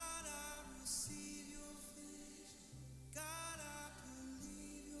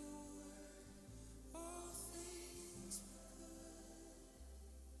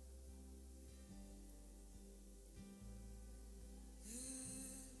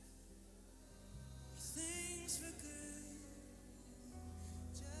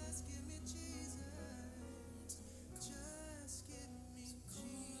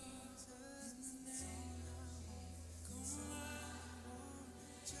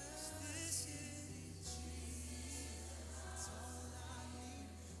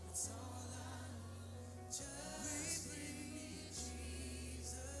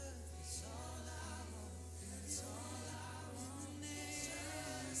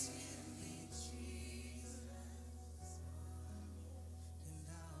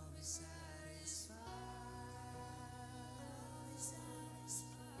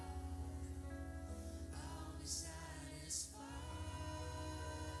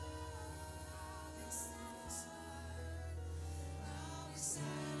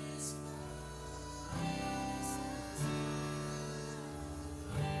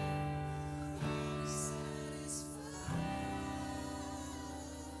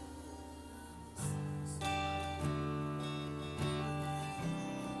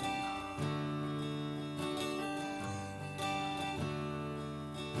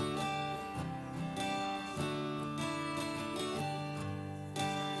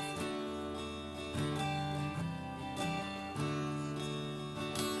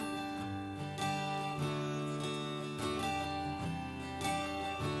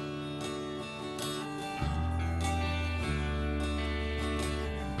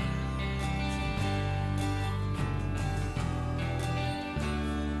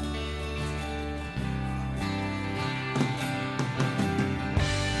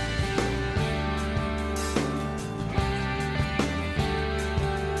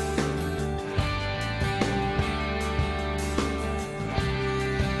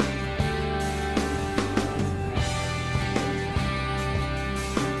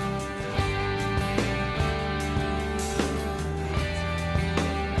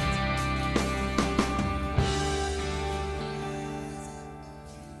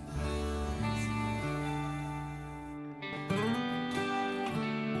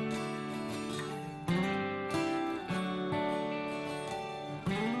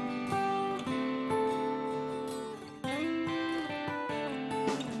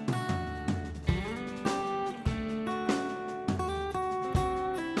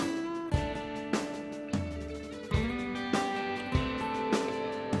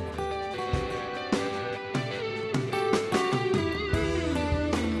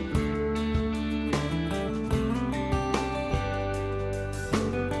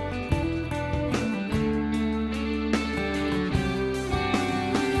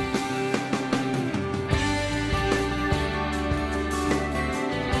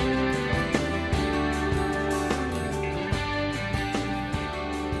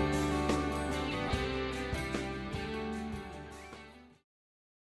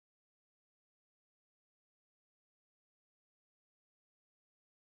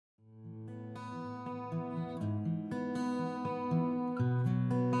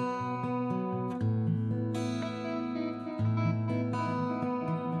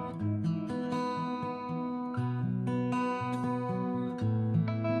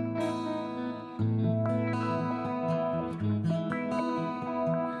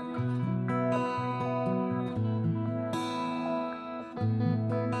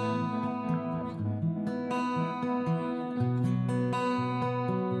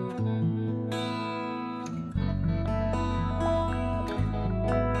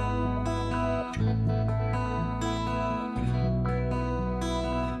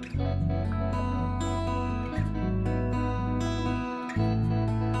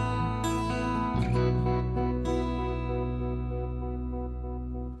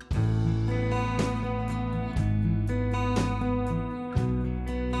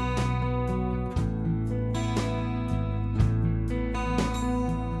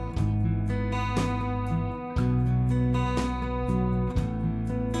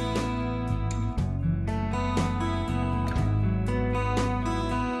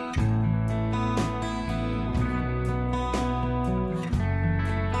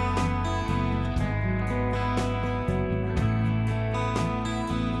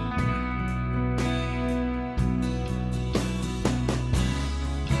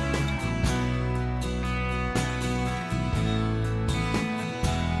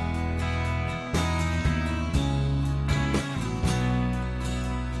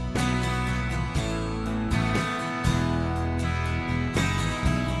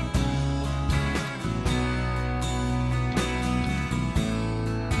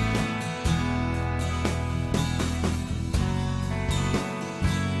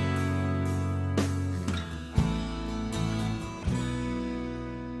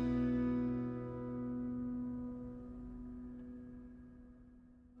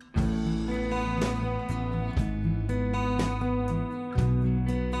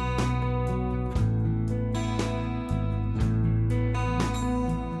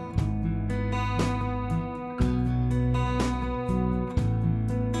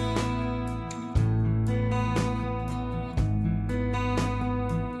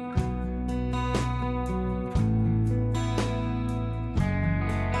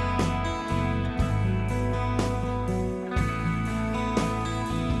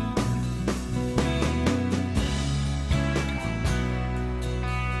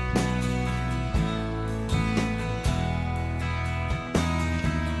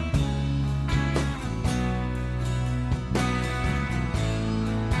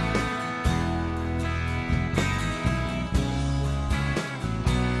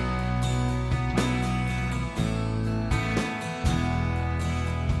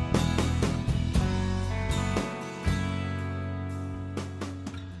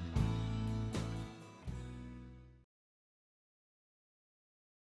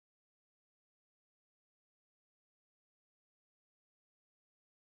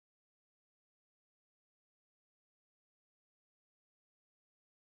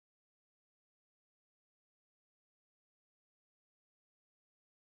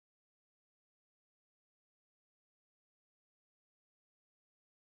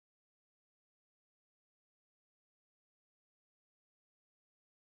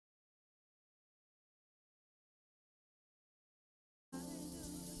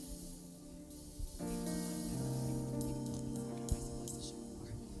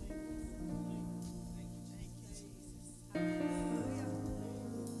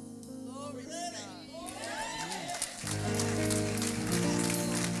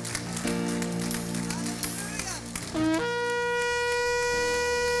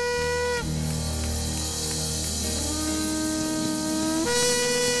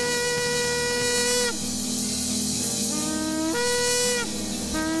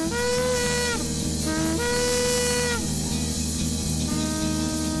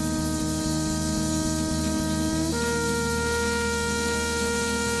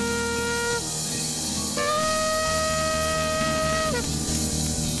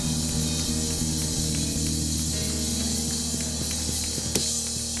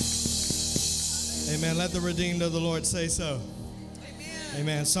Amen. Let the redeemed of the Lord say so.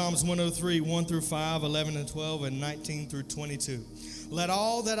 Amen. Psalms 103, 1 through 5, 11 and 12, and 19 through 22. Let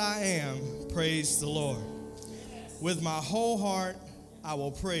all that I am praise the Lord. With my whole heart, I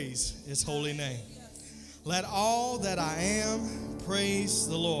will praise his holy name. Let all that I am praise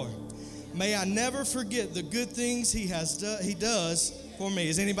the Lord. May I never forget the good things he does for me.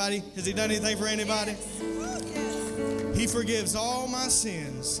 Has he done anything for anybody? He forgives all my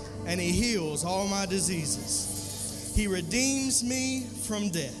sins and he heals all my diseases. He redeems me from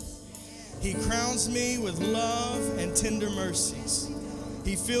death. He crowns me with love and tender mercies.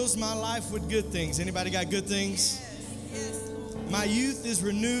 He fills my life with good things. Anybody got good things? My youth is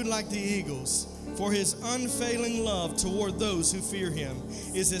renewed like the eagles, for his unfailing love toward those who fear him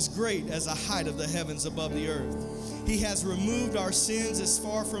is as great as the height of the heavens above the earth. He has removed our sins as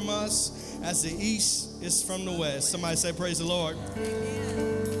far from us as the east is from the west. Somebody say, praise the Lord.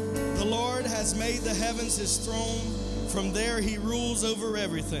 The Lord has made the heavens his throne. From there he rules over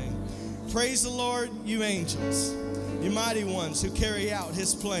everything. Praise the Lord, you angels, you mighty ones who carry out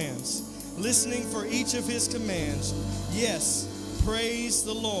his plans, listening for each of his commands. Yes, praise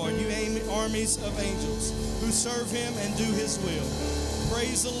the Lord, you armies of angels who serve him and do his will.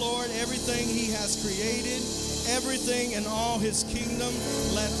 Praise the Lord, everything he has created, everything in all his kingdom.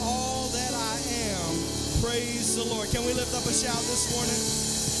 Let all that I am praise the Lord. Can we lift up a shout this morning?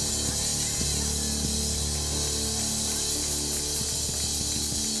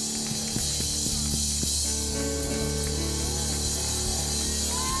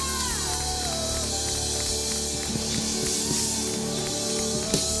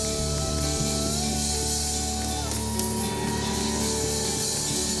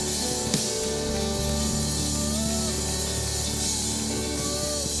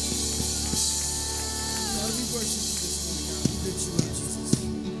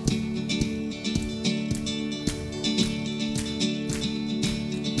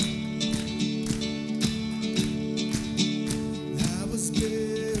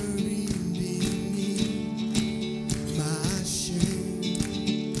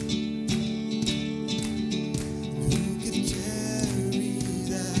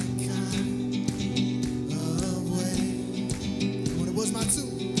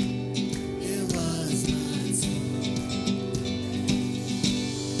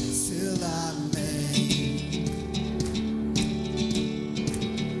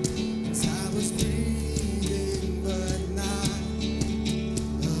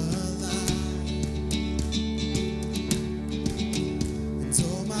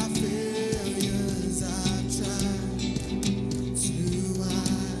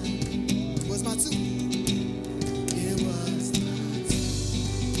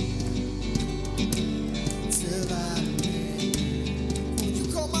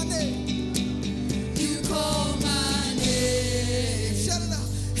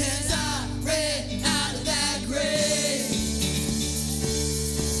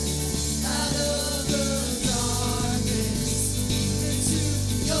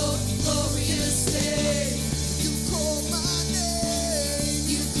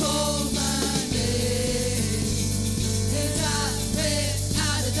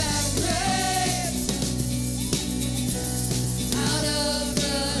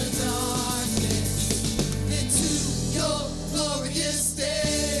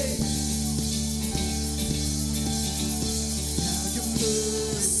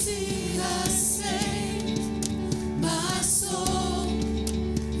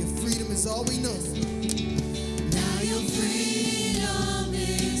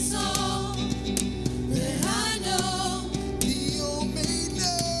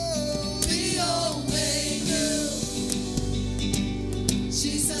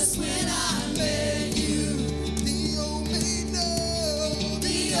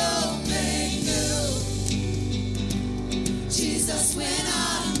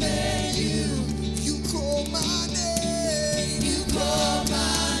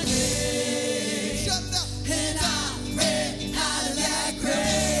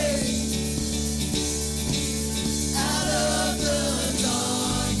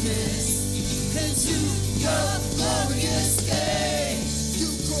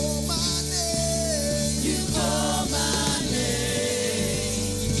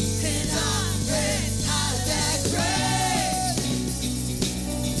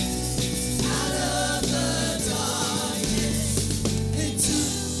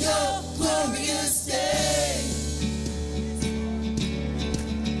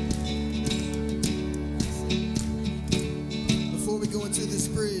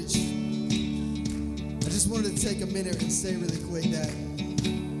 Take a minute and say really quick that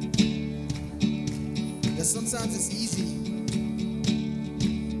sometimes it's easy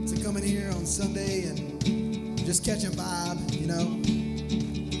to come in here on Sunday and just catch a vibe, you know.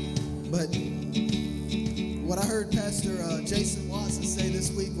 But what I heard Pastor Jason Watson say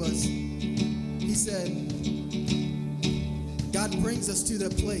this week was, he said, God brings us to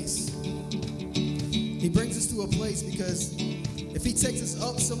that place. He brings us to a place because if he takes us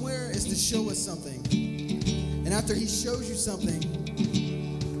up somewhere, it's to show us something. And after he shows you something,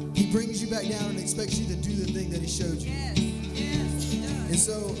 he brings you back down and expects you to do the thing that he showed you. Yes, he does. And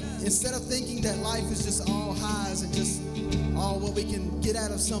so instead of thinking that life is just all highs and just all what we can get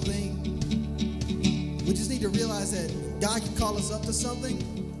out of something, we just need to realize that God can call us up to something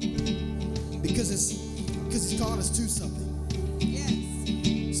because he's calling us to something.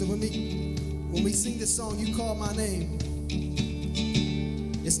 Yes. So when we sing this song, You Call My Name,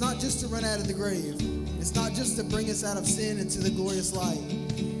 it's not just to run out of the grave. It's not just to bring us out of sin into the glorious light.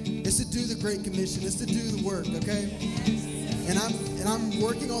 It's to do the Great Commission. It's to do the work, okay? And I'm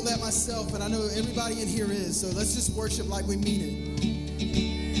working on that myself, and I know everybody in here is. So let's just worship like we mean it.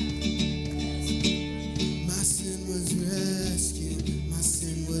 My sin was rescued. My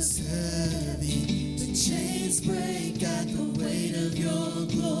sin was heavy. The chains break at the weight of your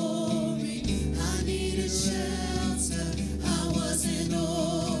glory. I needed shelter. I was an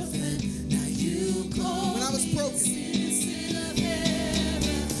orphan. Now you call when I was broken.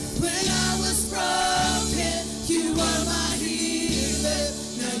 When I was broken, you were my healer.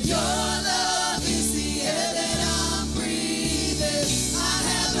 Now your love is the air that I'm breathing. I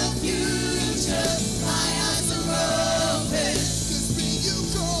have a future. My eyes are open. 'Cause when you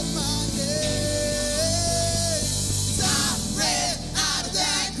call my name, I ran out of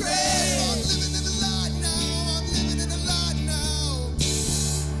that grave. I'm living in the light now. I'm living in the light now.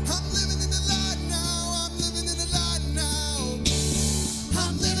 I'm living in the light now. I'm living in the light now.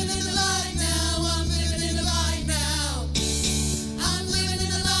 I'm living in the light now. I'm living in the light now. I'm living in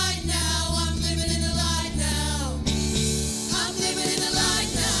the light now. I'm living in the light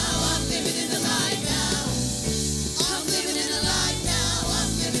now. I'm living in the light now. I'm living in the light now.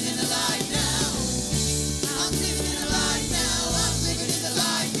 I'm living in the light now. I'm living in the light now. I'm living in the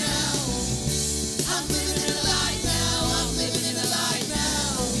light now. I'm living in the light now. I'm living in the light now. I'm living in the light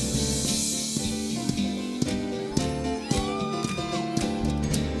now.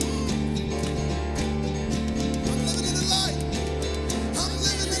 I'm living in the light. I'm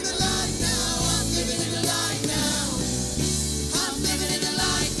living in the light now. I'm living in the light now. I'm living in the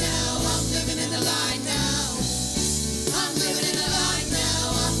light now. I'm living in the light now. I'm living in the light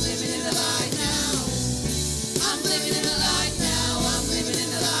now. I'm living in the light now. I'm living in the light now. I'm living in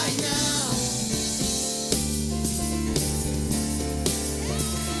the light now.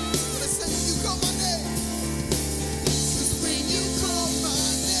 When I say when you call my name, 'cause when you call my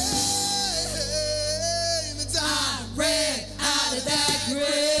name, and I ran out of that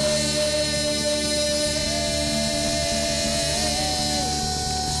grave.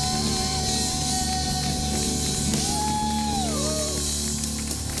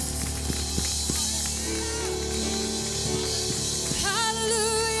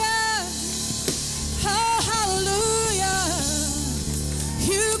 Hallelujah. Oh, hallelujah.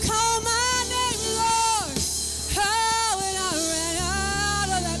 You call my name, Lord. Oh, and I ran out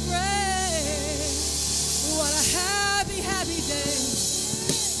of that grave. What a happy, happy day.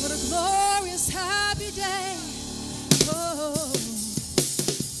 What a glorious, happy day. Oh.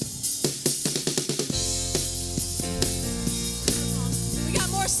 We got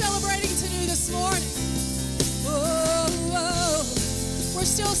more celebrating to do this morning. Oh, oh. We're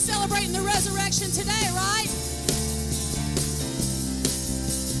still celebrating the resurrection today, right?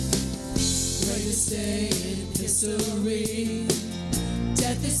 Greatest day in history.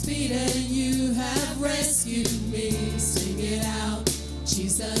 Death is beaten, you have rescued me. Sing it out,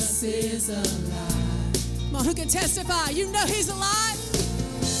 Jesus is alive. Come on, who can testify? You know he's alive.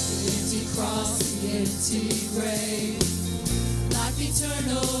 The empty cross, the empty grave. Life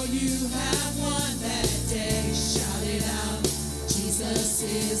eternal, you have won that day. Shout it out, Jesus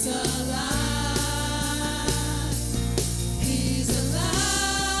is alive. He's alive.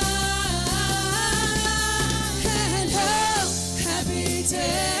 And oh, happy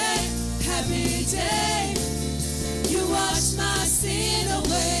day, happy day. You washed my sin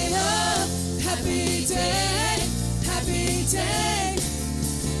away. Oh, happy day, happy day.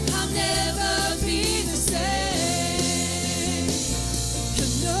 I'll never be the same.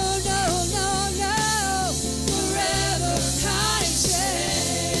 No, no, no, no. Forever unchanged.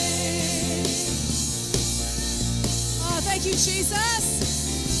 Oh, thank you, Jesus.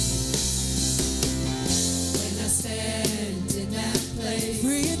 When I stand in that place,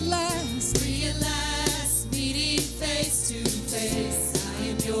 Free at last. free at last,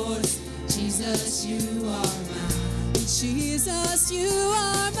 Jesus, you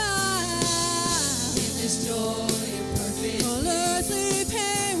are mine. In this joy of perfect All earthly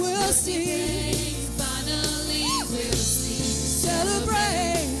pain will cease. finally we'll see.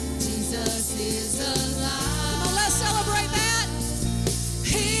 Celebrate. Jesus is alive. Come on, let's celebrate that.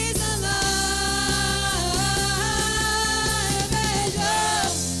 He's alive. And oh,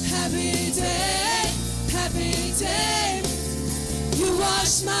 happy day, happy day. You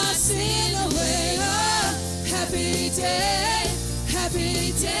wash my sin away. Oh, happy day,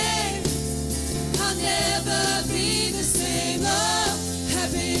 happy day. I'll never be the same. Oh,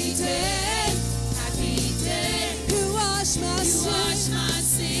 happy day, happy day. You wash my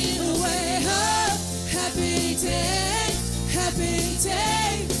sin away. Oh, happy day, happy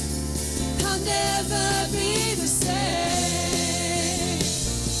day. I'll never be the same.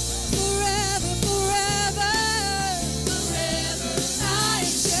 Forever, forever, forever I am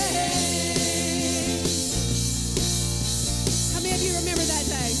changed. How many of you remember that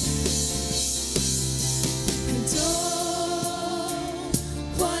day? And oh,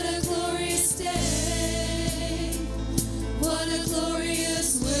 what a glorious day. What a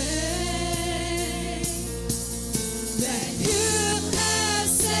glorious way that you have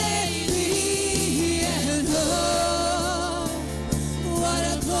saved me. And oh, what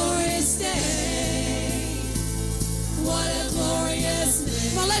a glorious day. What a glorious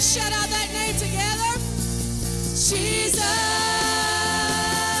name. Come on, let's shout out that name together. Jesus.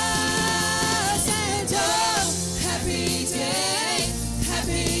 And oh, happy day,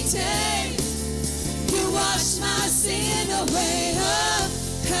 happy day. You wash my sin away. Oh,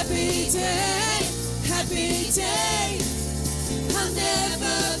 happy day, happy day. I'll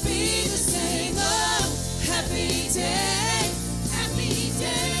never be the same. Oh, happy day, happy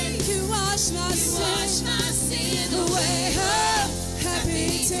day. You wash my sin away. Oh,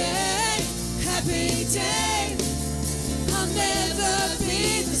 happy day, happy day. I'll never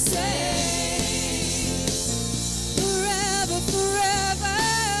be the same. Forever, forever,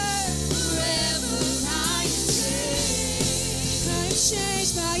 forever I am changed. I am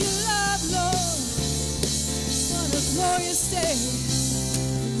changed by your love, Lord. What a glorious day.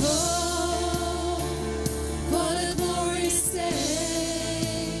 Oh, what a glorious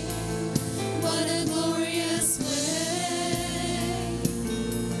day. What a glorious way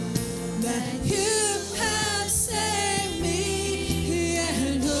that you have saved me.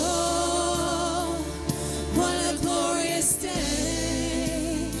 And oh, what a glorious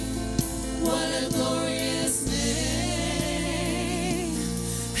day. What a glorious name.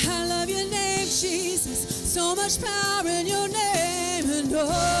 I love your name, Jesus. So much power in your name. And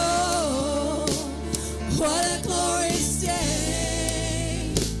oh, what a glorious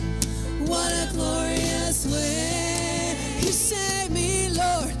day. What a glorious way. You saved me,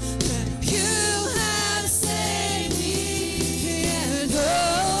 Lord. You have saved me. And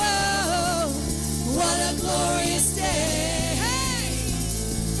oh, what a glorious day. Hey,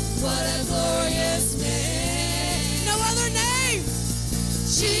 what a glorious name. No other name.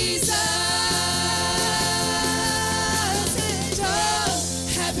 Jesus. And oh,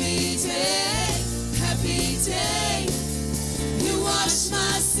 happy day, happy day. You wash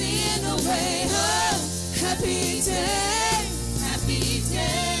my sin away. Oh, happy day, happy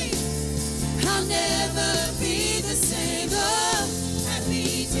day. I'll never be the same. Oh,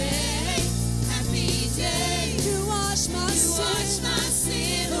 happy day, happy day. You wash my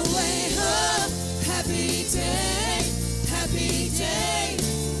sin away. Oh, happy day, happy day.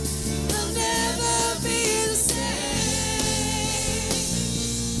 I'll never be the same.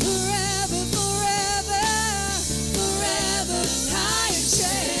 Forever, forever, forever I am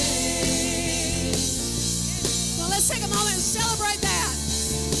changed. Well, let's take a moment and celebrate that.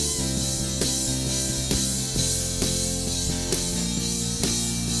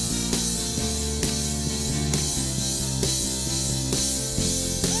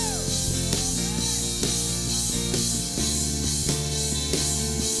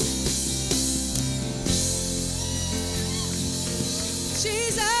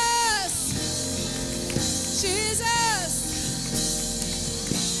 Jesus, Jesus,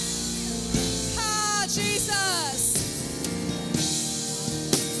 ah, Jesus.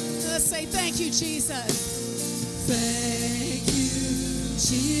 Let's say thank you, Jesus. Thank you,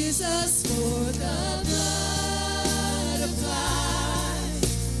 Jesus, for the blood applied.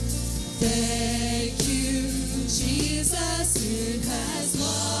 Thank you, Jesus, it has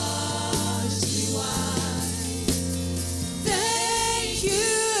washed me white. Thank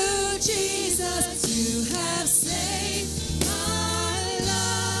you, Jesus, you have saved my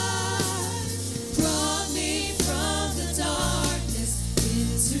life, brought me from the darkness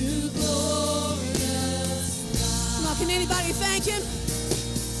into glorious light. Come on, can anybody thank him?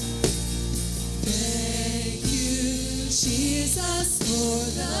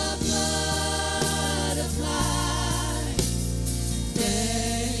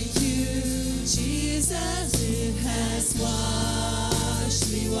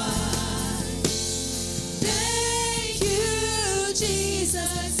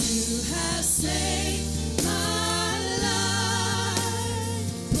 Jesus, you have saved my life,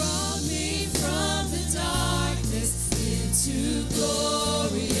 brought me from the darkness into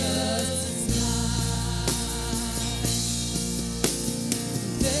glorious light.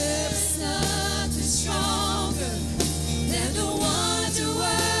 There's nothing stronger than the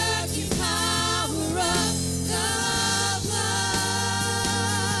wonder-working power of the blood.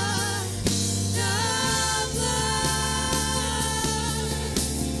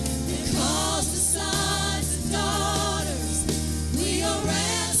 Because the sons and daughters, we are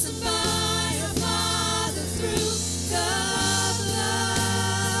ransomed by our Father through the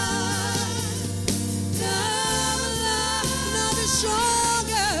blood. Nothing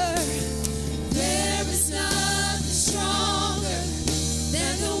stronger. There is nothing stronger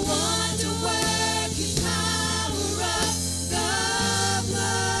than the wonder-working power of the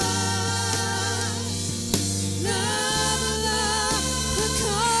blood.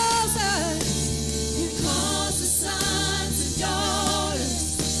 Because the sons and daughters,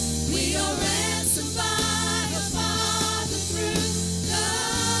 we are ransomed by our Father through the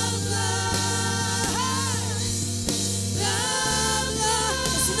blood.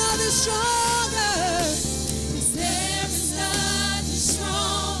 There's nothing stronger. There is nothing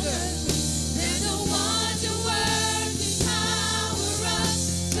stronger than the wonder-working power of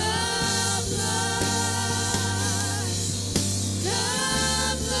the blood.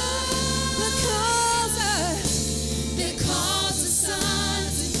 Because the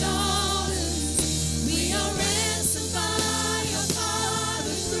sons and daughters, we are ransomed by our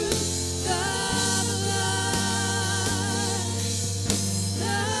Father through the blood.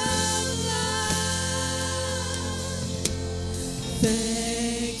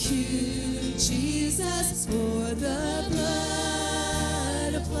 Thank you, Jesus, for the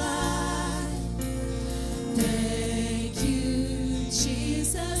blood applied. Thank you,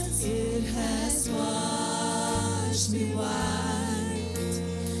 Jesus, it has washed me white.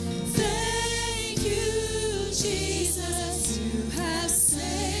 Thank you, Jesus, you have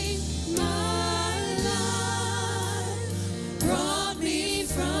saved my life, brought me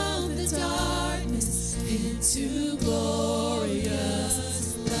from the darkness into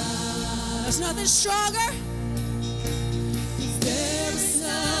glorious light. There's nothing stronger. There's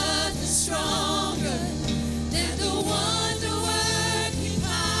nothing stronger than the wonder-working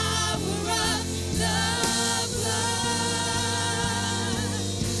power of the blood.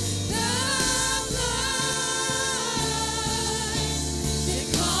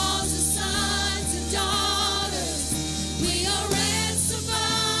 Because the sons and daughters, we are ransomed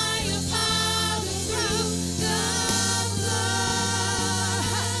by our Father through the blood.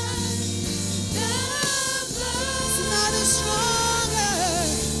 It's nothing stronger.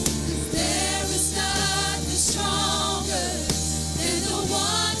 There is nothing stronger than the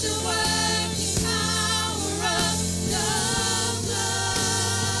wonder-working power of the blood.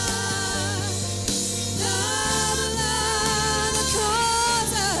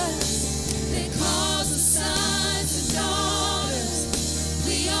 Because the sons and daughters,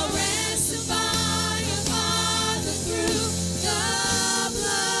 we are ransomed by our Father through the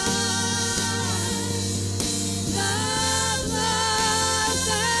blood.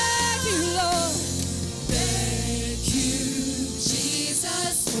 Thank you, Lord. Thank you,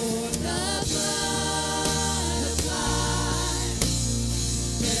 Jesus, for the blood applied.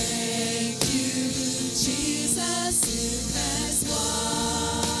 Thank you, Jesus, it has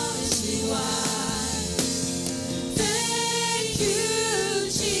washed me white. Thank you,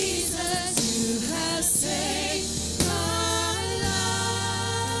 Jesus, you have saved my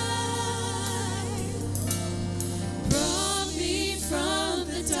life, brought me from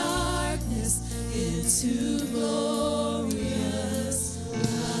the darkness into glorious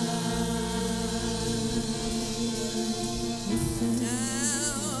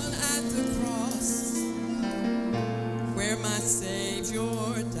Down at the cross where my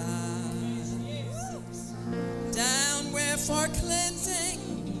Savior died, down where for cleansing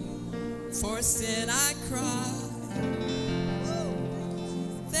for sin I cried,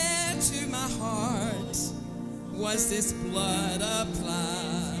 there to my heart was this blood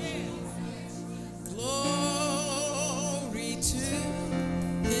applied. Glory to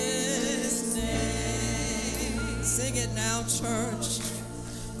His name. Sing it now, church.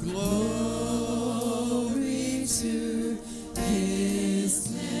 Glory to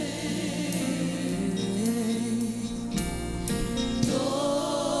His name.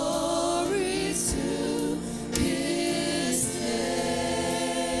 glory to His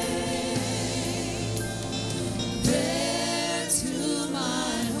name. There to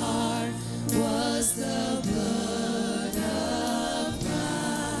my heart was the blood of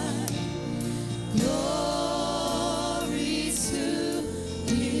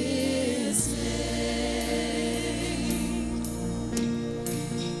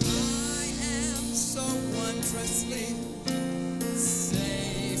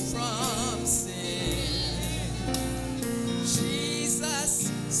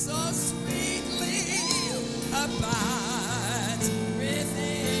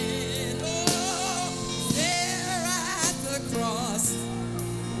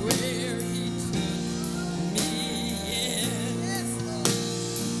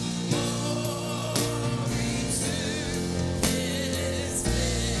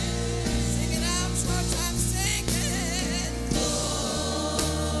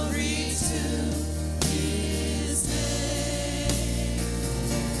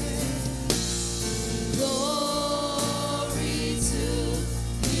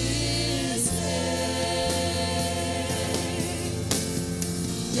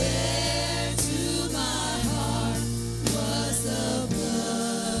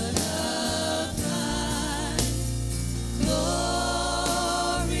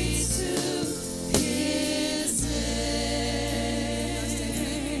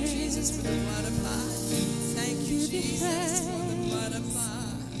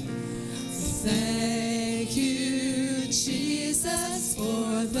Jesus,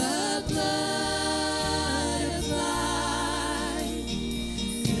 for the blood applied.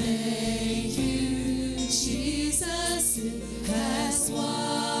 Thank you, Jesus, it has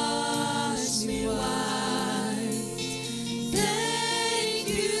washed me white. Thank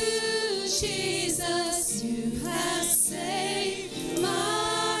you, Jesus, you have saved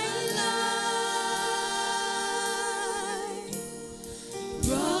my life.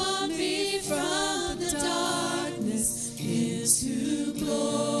 Brought me from the darkness into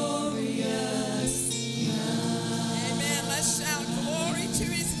glorious light. Amen. Let's shout glory to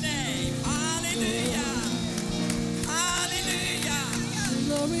his name. Hallelujah. Hallelujah.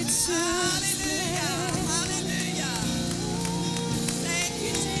 Glory to Hallelujah. Hallelujah. Thank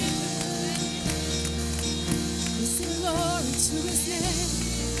you, Jesus. We sing glory to his name.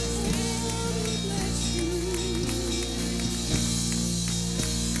 We bless you.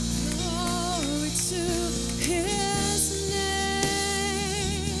 Glory to his name.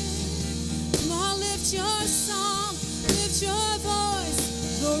 Come on, lift your song, lift your voice.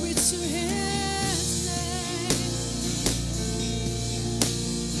 Glory to his name.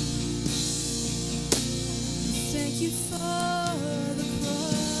 Thank you for the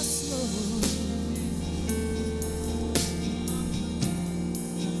cross, Lord.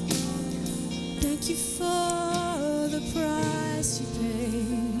 Thank you for the price you paid.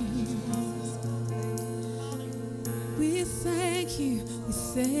 We thank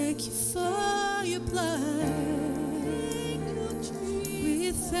you for your blood.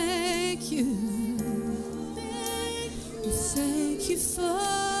 We thank you. We thank you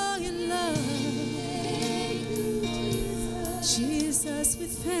for your love. Jesus, we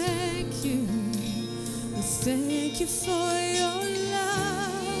thank you. We thank you for your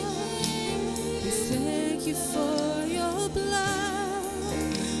love. We thank you for your blood.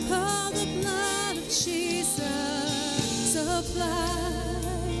 Oh, the blood of Jesus applied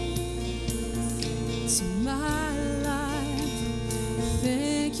to my life.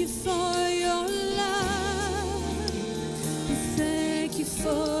 Thank you for your love. We thank you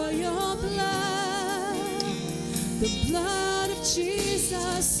for your blood. The blood of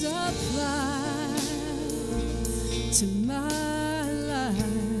Jesus applied to my life.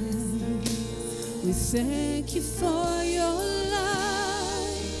 We thank you for your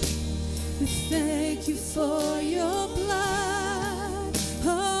life. We thank you for your blood.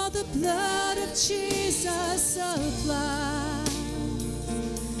 Oh, the blood of Jesus applied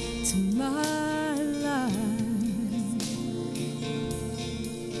to my life.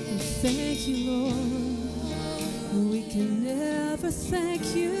 We thank you, Lord. We can never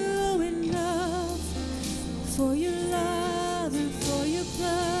thank you enough for your love and for your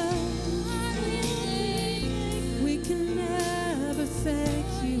blood. We can never thank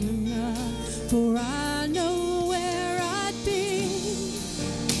you enough, for I know where I'd be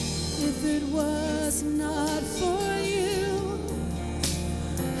if it was not for you.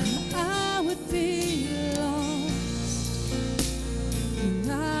 I would be lost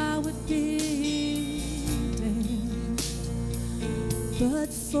and I would be dead,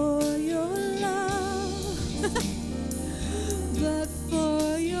 but for your love, but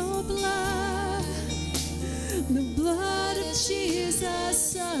for your blood, the blood of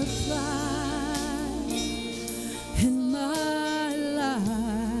Jesus applied in my life.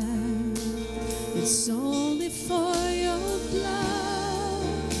 It's only for your blood,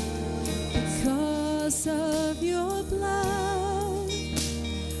 because of your blood,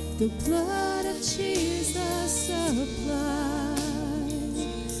 the blood of Jesus applied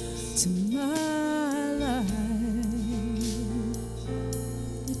to my life.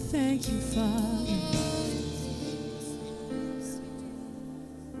 We thank you, Father.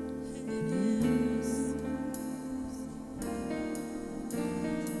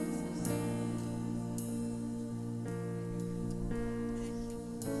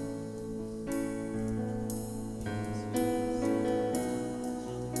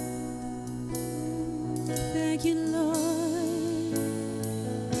 Thank you, Lord.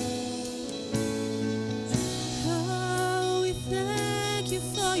 Oh, we thank you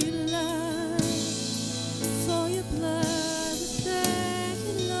for your love.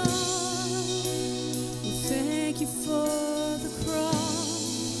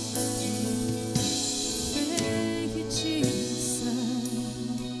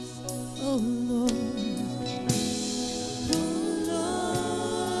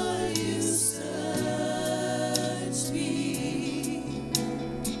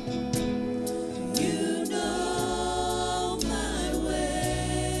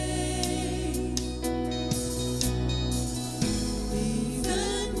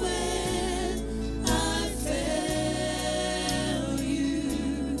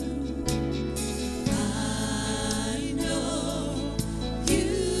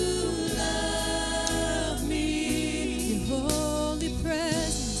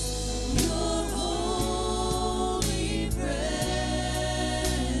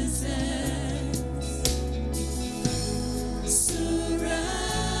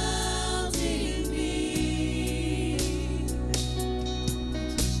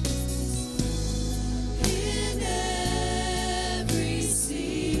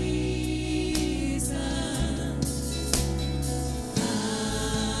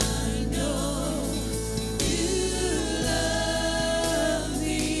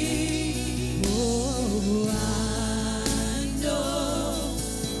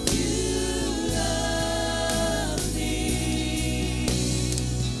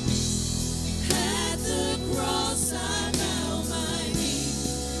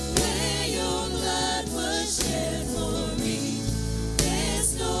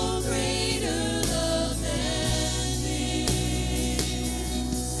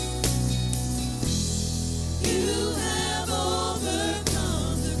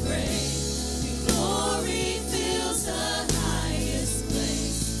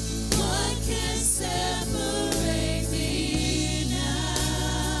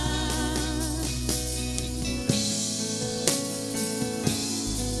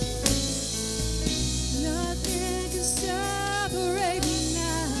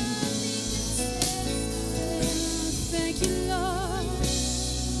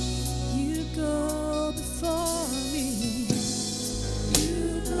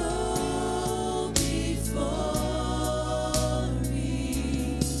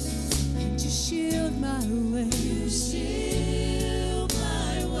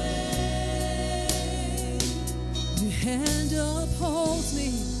 hand upholds me.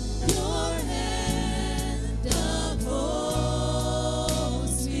 Your hand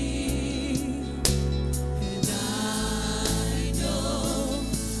upholds me, and I know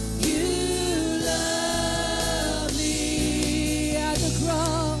you love me. At the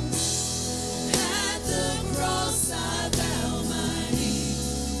cross, At the cross I bow my knee,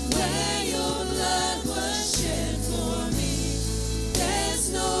 where your blood was shed for me.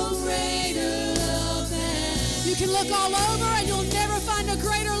 There's no greater love than you can look all over and you'll never find a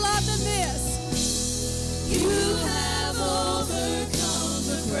greater love than this. you have overcome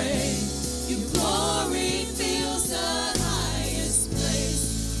the grave. Your glory fills the highest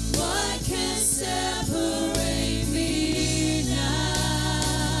place. What can separate me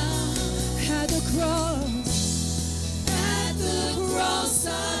now? At the cross, At the cross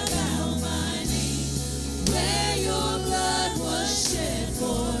I bow my knee, where your blood was shed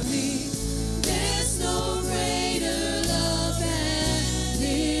for me. There's no greater love than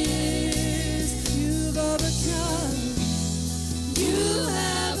this. you've overcome. You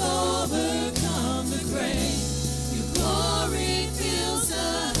have overcome the grave. Your glory fills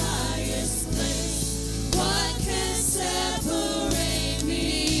the highest place. What can separate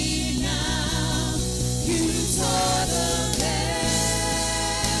me now? You tore the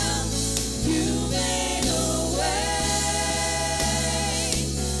veil. You made a way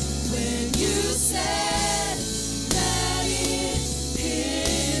when you said that it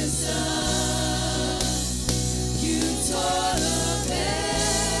is done. You tore the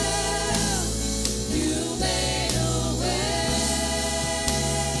veil. You made a way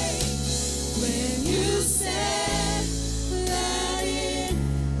when you said that it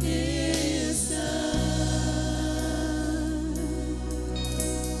is done.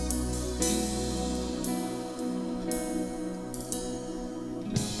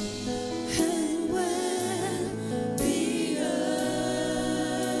 And when the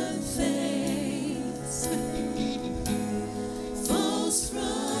earth fades, falls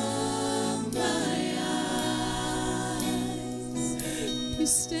from my eyes, You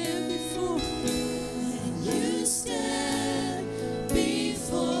stand before me. and you stand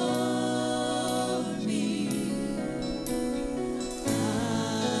before me.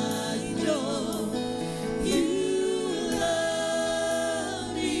 I know you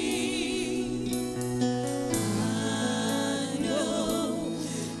love me. I know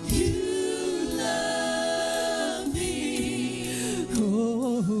you love me.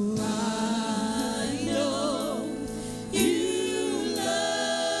 Oh, I know you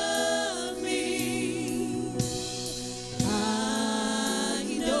love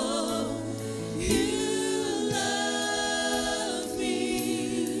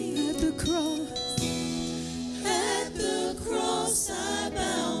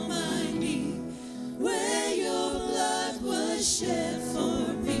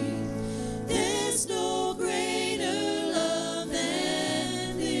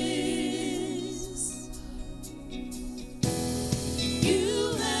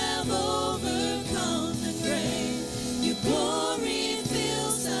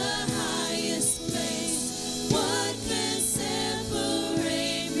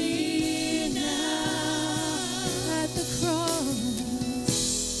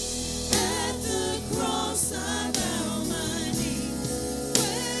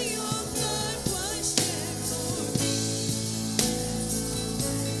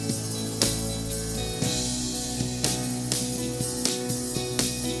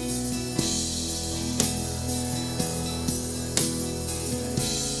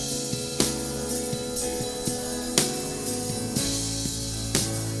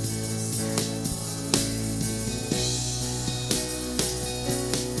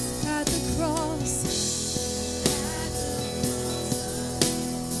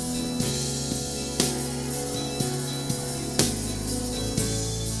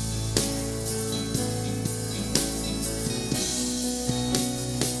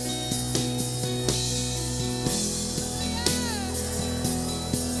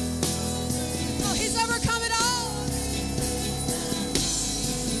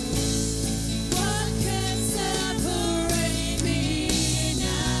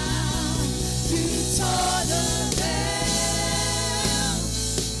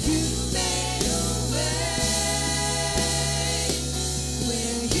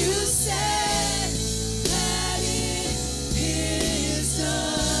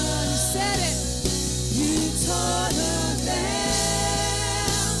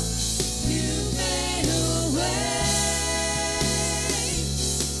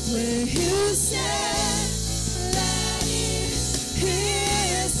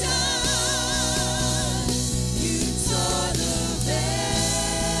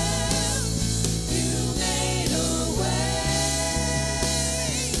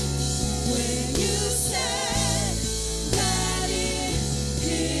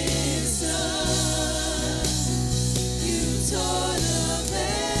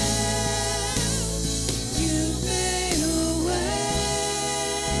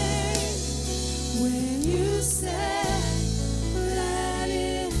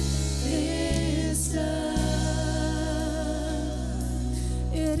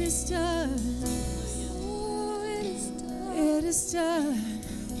is done.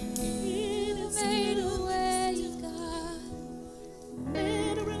 It is made a way, God.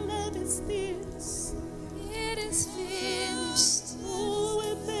 Better love is this. It is finished. Oh,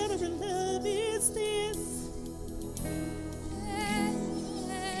 and better love is this.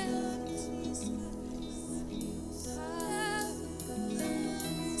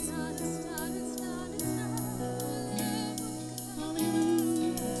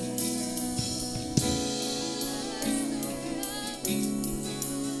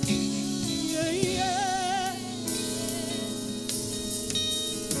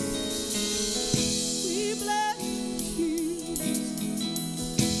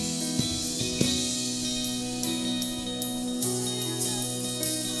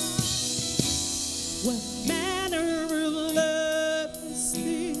 What manner of love is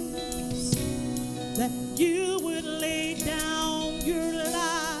this, that you would lay down your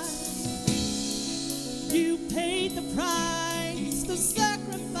life? You paid the price, the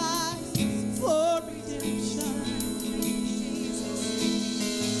sacrifice for redemption.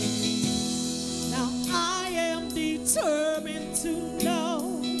 Now I am determined to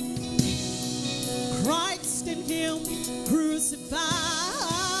know Christ in Him crucified.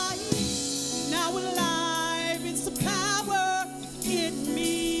 Now alive is the power in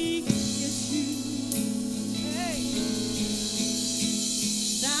me is you. Hey.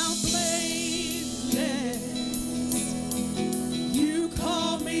 Now blameless, you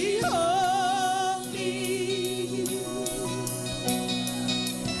call me holy.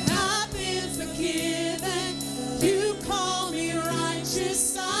 I've been forgiven. You call me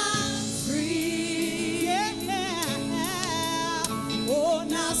righteous. I'm free. Yeah. Oh,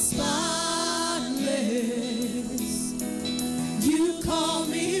 now you call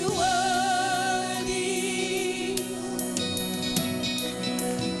me worthy.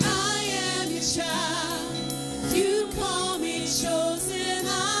 I am your child. You call me chosen.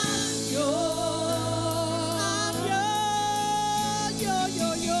 I'm yours. I'm yours.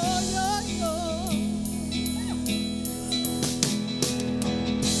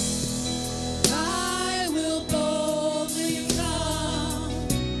 I will boldly come,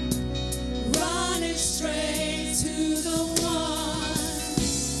 running straight to the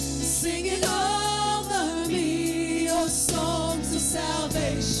singing over me your songs of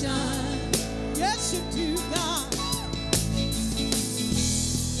salvation. Yes, you do, God.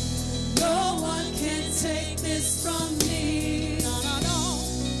 No one can take this from me. No.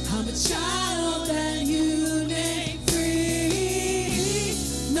 I'm a child and you name free.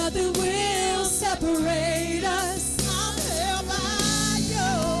 Nothing will separate us. I'm held by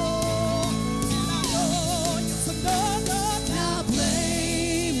you. And I know you're so good. Now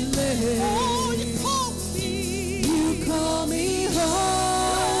blameless. Oh, you call me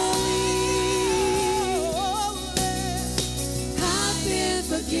holy. I've been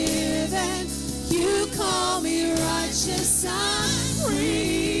forgiven. You call me righteous. I'm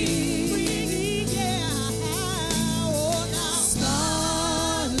free. Yeah. Oh, now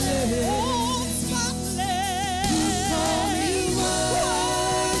spotless. Oh, spotless. You call me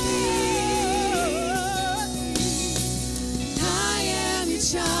worthy. I am your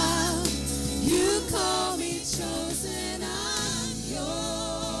child. You call me chosen. I'm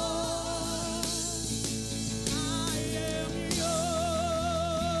yours. I am yours.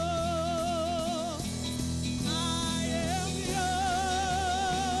 I am yours.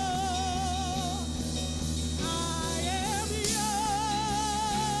 I am yours.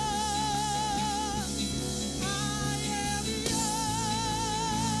 I am yours.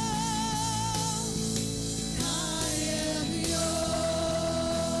 I am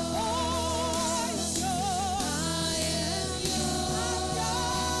yours.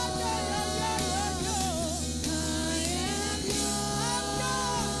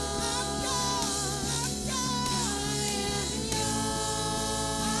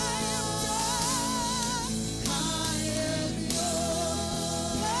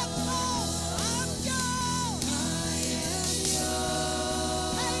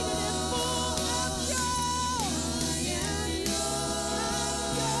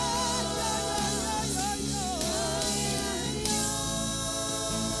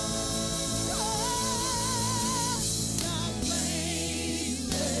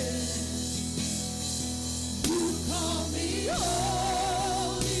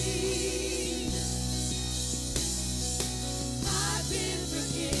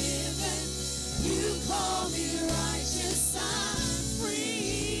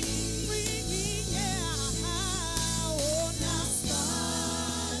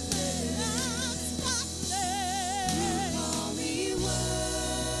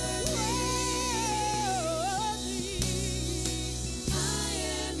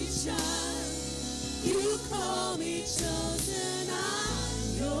 call me chosen,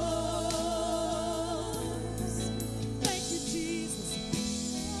 I'm yours. Thank you, Jesus.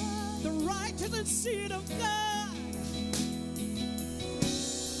 The righteous and seed of God,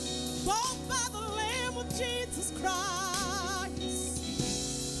 bought by the Lamb of Jesus Christ.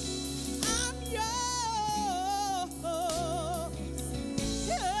 I'm yours.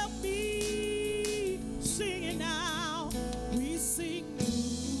 Help me sing it now. We sing.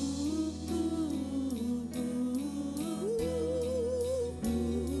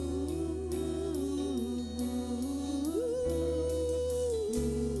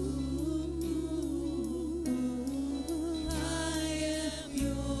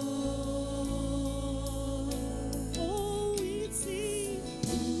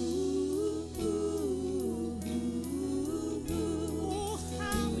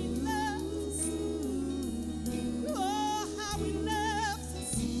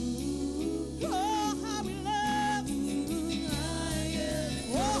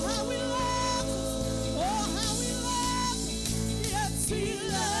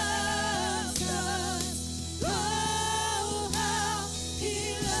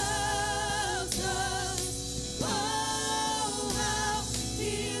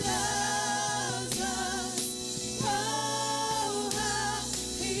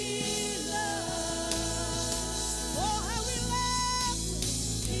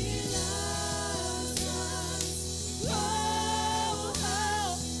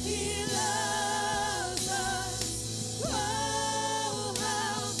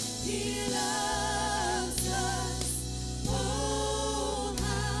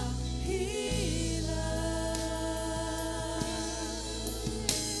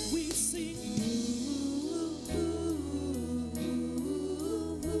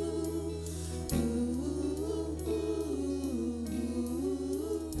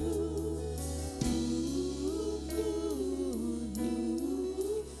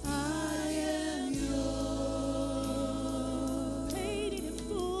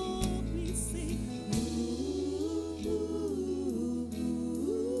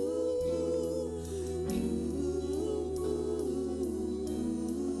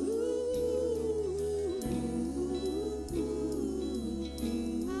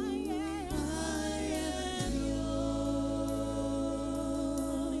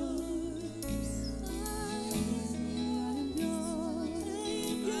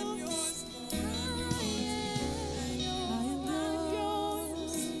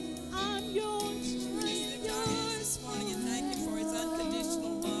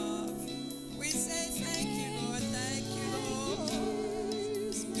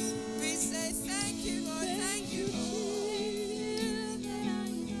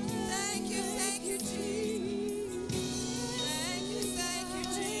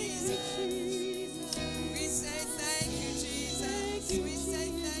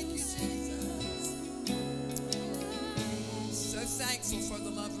 Thankful for the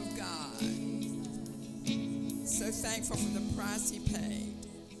love of God. So thankful for the price he paid.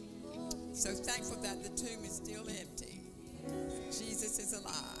 So thankful that the tomb is still empty. Jesus is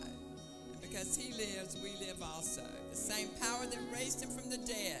alive. And because he lives, we live also. The same power that raised him from the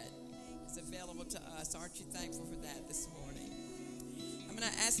dead is available to us. Aren't you thankful for that this morning? I'm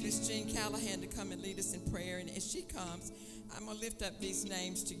going to ask Miss Jean Callahan to come and lead us in prayer. And as she comes, I'm going to lift up these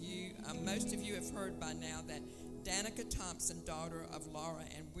names to you. Most of you have heard by now that Danica Thompson, daughter of Laura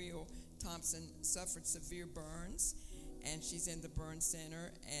and Will Thompson, suffered severe burns, and she's in the burn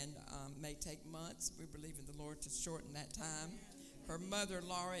center and may take months. We believe in the Lord to shorten that time. Her mother,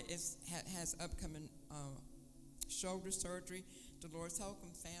 Laura, has upcoming shoulder surgery. Dolores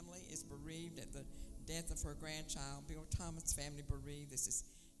Holcomb family is bereaved at the death of her grandchild. Bill Thomas family bereaved. This is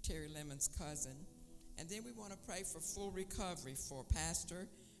Terry Lemon's cousin. And then we want to pray for full recovery for Pastor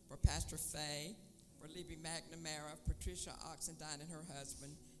Faye, for Libby McNamara, Patricia Oxendine and her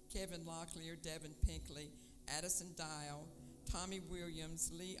husband, Kevin Locklear, Devin Pinkley, Addison Dial, Tommy Williams,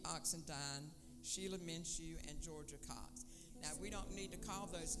 Lee Oxendine, Sheila Minshew, and Georgia Cox. Now, we don't need to call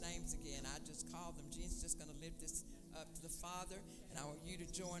those names again. I just called them. Jean's just going to lift this up to the Father, and I want you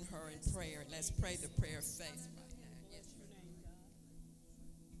to join her in prayer. Let's pray the prayer of faith right now. Yes,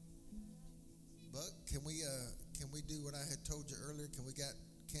 Buck, can we do what I had told you earlier? Can we got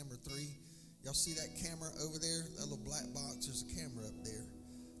camera 3? Y'all see that camera over there? That little black box, there's a camera up there.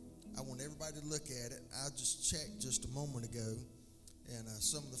 I want everybody to look at it. I just checked just a moment ago, and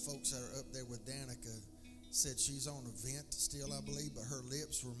some of the folks that are up there with Danica said she's on a vent still, I believe, but her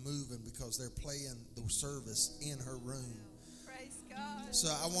lips were moving because they're playing the service in her room. Praise God.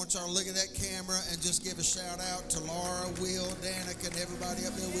 So I want y'all to look at that camera and just give a shout out to Laura, Will, Danica, and everybody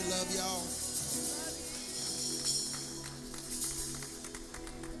up there. We love y'all.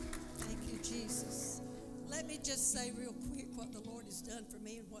 Let me just say real quick what the Lord has done for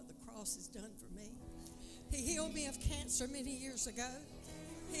me and what the cross has done for me. He healed me of cancer many years ago.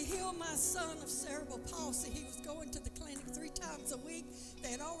 He healed my son of cerebral palsy. He was going to the clinic 3 times a week. They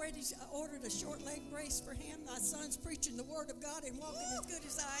had already ordered a short leg brace for him. My son's preaching the word of God and walking as good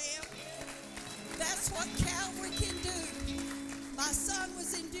as I am. That's what Calvary can do. My son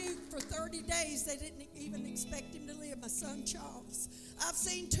was in Duke for 30 days. They didn't even expect him to live, my son Charles. I've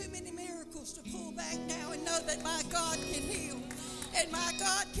seen too many miracles to pull back now and know that my God can heal. And my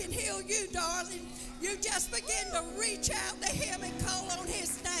God can heal you, darling. You just begin to reach out to him and call on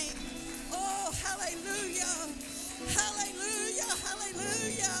his name. Oh, hallelujah. Hallelujah.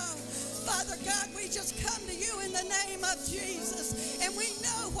 Hallelujah. Father God, we just come to you in the name of Jesus. And we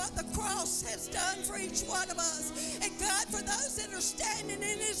know what the cross has done for each one of us. And God, for those that are standing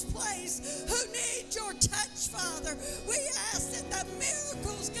in this place who need your touch, Father, we ask that the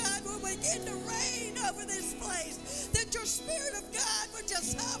miracles, God, will begin to reign over this place. That your Spirit of God would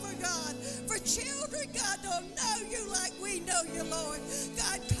just hover, God. For children, God, don't know you like we know you, Lord.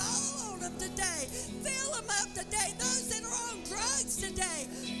 God, call on them today. Fill them up today. Those that are on drugs today,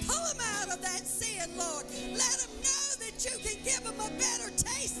 pull them out of that sin, Lord. Let them know that you can give them a better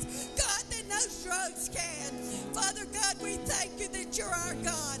taste, God, than those drugs can. Father God, we thank you that you're our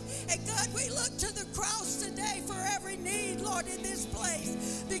God. And God, we look to the cross today for every need, Lord, in this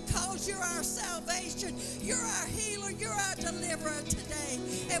place, because you're our salvation. You're our healer. You're our deliverer today.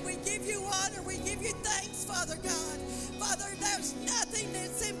 And we give you honor. We give you thanks, Father God. Father, there's nothing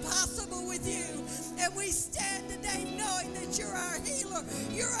that's impossible with you. And we stand today knowing that you're our healer,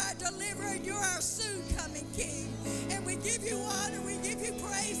 you're our deliverer, and you're our soon-coming King. And we give you honor, we give you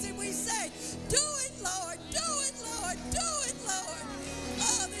praise, and we say, do it, Lord, do it, Lord, do it, Lord.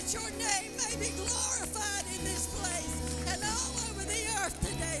 Oh, that your name may be glorified in this place and all over the earth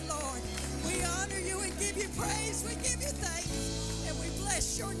today, Lord. We honor you and give you praise, we give you thanks, and we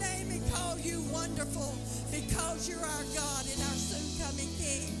bless your name and call you wonderful, because you're our God and our soon-coming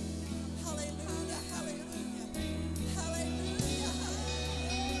King. Hallelujah, hallelujah, hallelujah,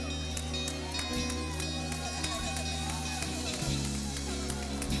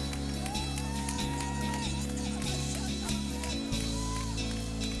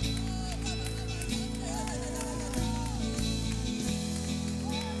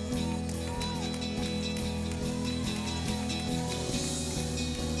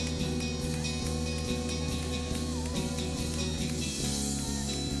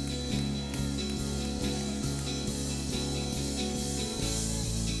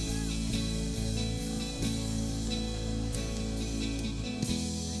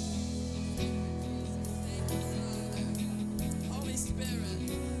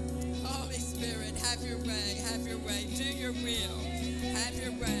 have your way, do your will, have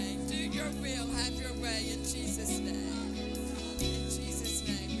your way, do your will, have your way, in Jesus' name. In Jesus'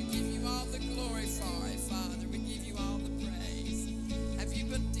 name, we give you all the glory for it, Father. We give you all the praise. Have you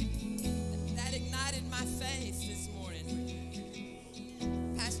been, that ignited my faith this morning.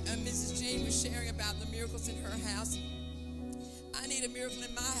 Mrs. Jean was sharing about the miracles in her house. I need a miracle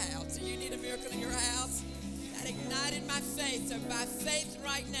in my house. Do you need a miracle in your house? That ignited my faith. So by faith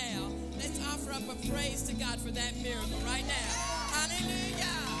right now, let's offer up a praise to God for that miracle right now.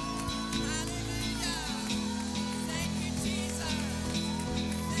 Hallelujah. Hallelujah. Thank you, Jesus.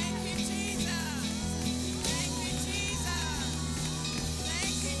 Thank you, Jesus. Thank you, Jesus.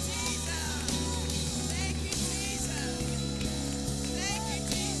 Thank you, Jesus. Thank you, Jesus. Thank you,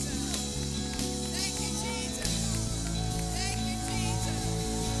 Jesus. Thank you, Jesus. Thank you, Jesus.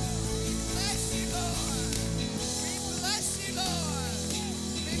 We bless you, Lord. We bless you, Lord.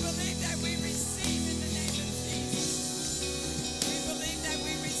 We believe that we receive in the name of Jesus. We believe that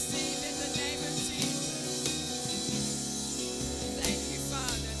we receive in the name of Jesus. Thank you,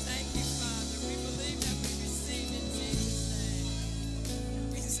 Father. Thank you, Father. We believe that we receive in Jesus' name.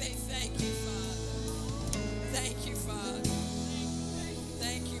 We say thank you, Father. Thank you, Father.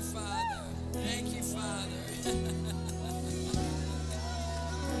 Thank you, Father. Thank you, Father. Thank you, Jesus.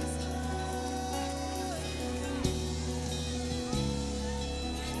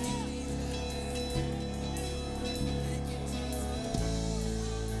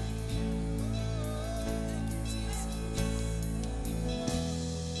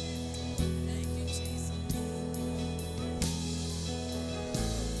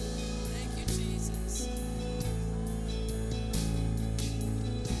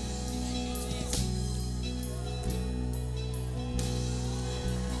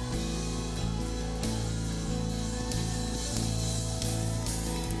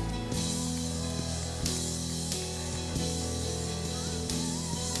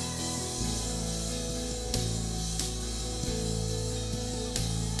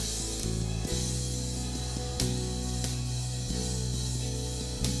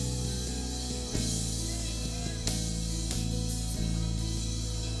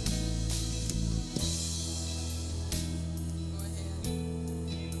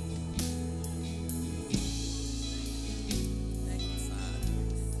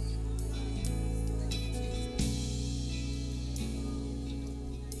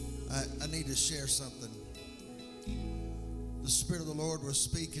 I need to share something. The Spirit of the Lord was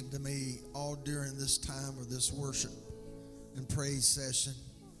speaking to me all during this time of this worship and praise session.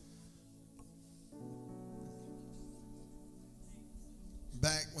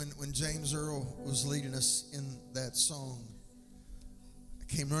 Back when James Earl was leading us in that song, I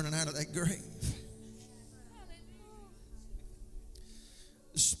came running out of that grave.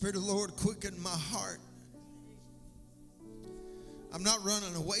 The Spirit of the Lord quickened my heart. I'm not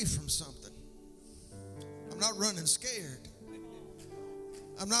running away from something. I'm not running scared.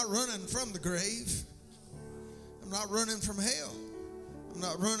 I'm not running from the grave. I'm not running from hell. I'm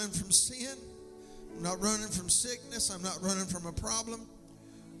not running from sin. I'm not running from sickness. I'm not running from a problem.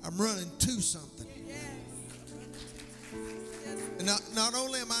 I'm running to something. And not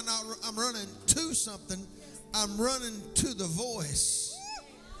only am I not, I'm running to something, I'm running to the voice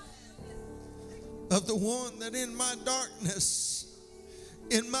of the one that in my darkness,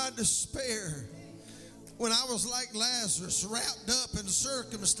 in my despair, when I was like Lazarus, wrapped up in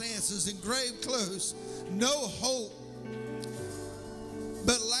circumstances in grave clothes, no hope.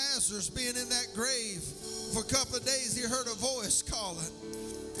 But Lazarus being in that grave for a couple of days, he heard a voice calling,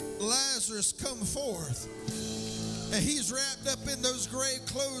 Lazarus, come forth. And he's wrapped up in those grave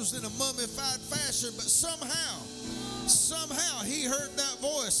clothes in a mummified fashion, but somehow he heard that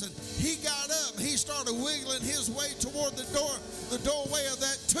voice and he got up and he started wiggling his way toward the doorway of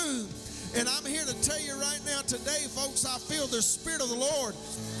that tomb. And I'm here to tell you right now today, folks, I feel the Spirit of the Lord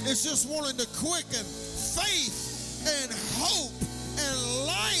is just wanting to quicken faith and hope and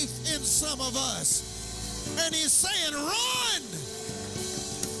life in some of us. And he's saying, run!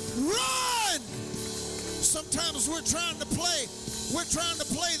 Run! Sometimes we're trying to play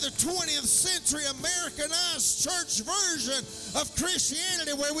the 20th century Americanized church version of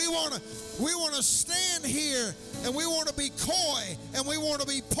Christianity, where we want to stand here and we want to be coy and we want to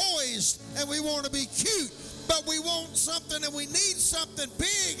be poised and we want to be cute, but we want something and we need something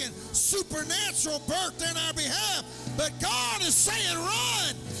big and supernatural birthed in our behalf. But God is saying,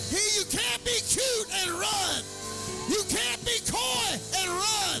 run. You can't be cute and run. You can't be coy and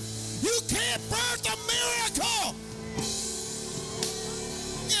run. You can't birth a miracle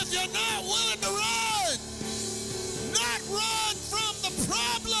if you're not willing to run. Not run from the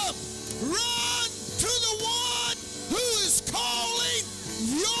problem. Run to the one who is calling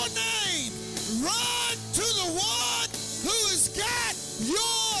your name. Run to the one who has got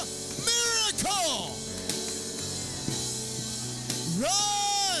your miracle.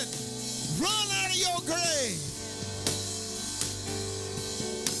 Run. Run out of your grave.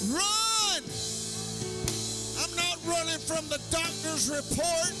 Run. I'm not running from the doctor's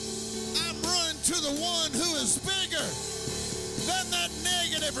report. I'm running to the one who is bigger than that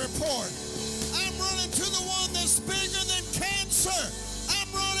negative report. I'm running to the one that's bigger than cancer.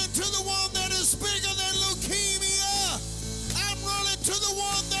 I'm running to the one that is bigger than leukemia. I'm running to the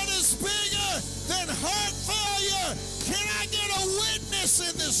one that is bigger than heart failure. Can I get a witness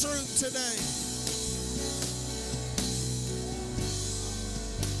in this room today?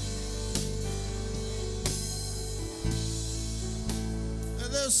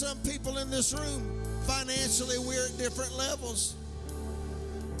 There's some people in this room, financially we're at different levels.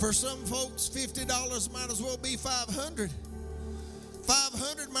 For some folks, $50 might as well be $500.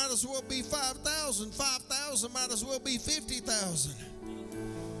 $500 might as well be $5,000. $5,000 might as well be $50,000.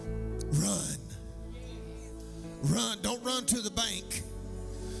 Run. Run. Don't run to the bank.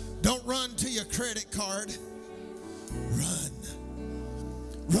 Don't run to your credit card. Run.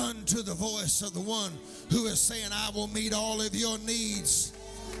 Run to the voice of the one who is saying, I will meet all of your needs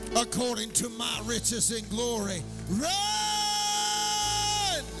according to my riches in glory. Run!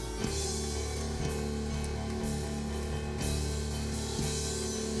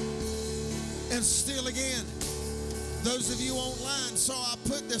 And still again, those of you online saw I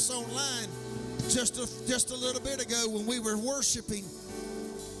put this online just a little bit ago when we were worshiping,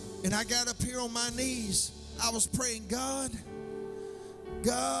 and I got up here on my knees. I was praying, God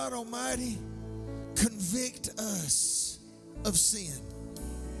Almighty, convict us of sin.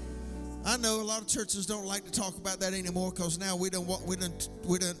 I know a lot of churches don't like to talk about that anymore because now we don't.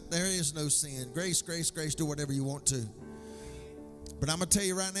 There is no sin. Grace, grace, grace. Do whatever you want to. But I'm gonna tell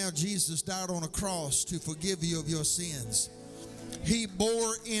you right now, Jesus died on a cross to forgive you of your sins. He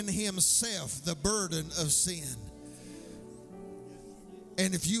bore in himself the burden of sin.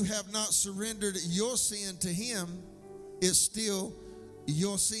 And if you have not surrendered your sin to him, it's still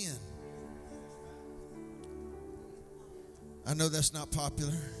your sin. I know that's not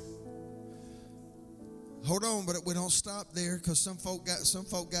popular. Hold on, but we don't stop there, because some folk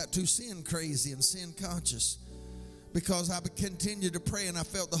got too sin crazy and sin conscious. because I continued to pray, and I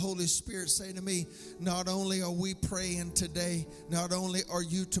felt the Holy Spirit say to me, not only are we praying today, not only are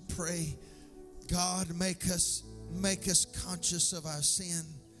you to pray, God, make us conscious of our sin,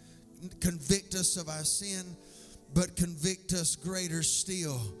 convict us of our sin, but convict us greater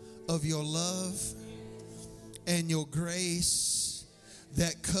still of your love and your grace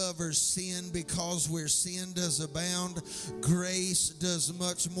that covers sin, because where sin does abound, grace does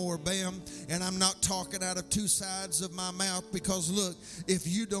much more abound. And I'm not talking out of two sides of my mouth, because look, if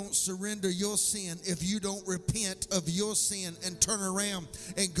you don't surrender your sin, if you don't repent of your sin and turn around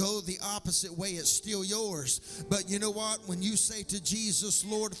and go the opposite way, it's still yours. But you know what? When you say to Jesus,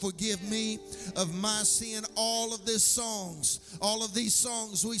 Lord, forgive me of my sin, all of these songs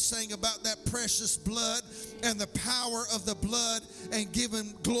we sang about that precious blood and the power of the blood and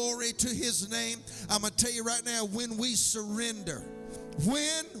giving glory to his name. I'm going to tell you right now, when we surrender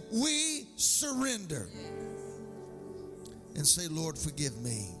and say, Lord, forgive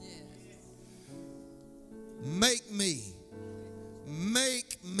me. Make me.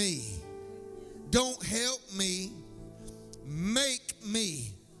 Don't help me. Make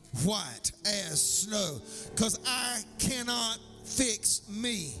me white as snow, because I cannot fix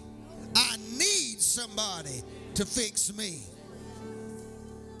me. I need somebody to fix me.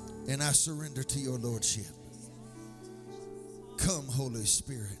 And I surrender to your lordship. Come, Holy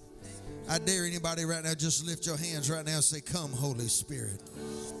Spirit. I dare anybody right now, just lift your hands right now and say, come, Holy Spirit.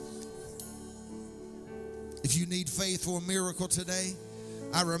 If you need faith for a miracle today,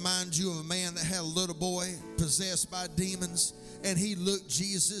 I remind you of a man that had a little boy possessed by demons, and he looked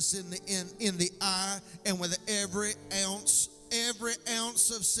Jesus in the eye, and with every ounce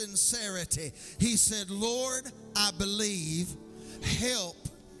of sincerity, he said, Lord, I believe, help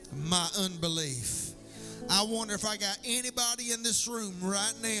my unbelief. I wonder if I got anybody in this room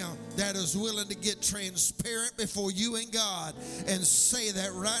right now that is willing to get transparent before you and God and say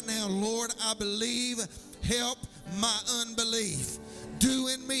that right now, Lord, I believe, help my unbelief. Do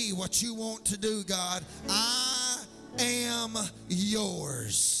in me what you want to do, God. I am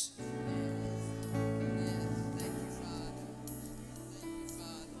yours.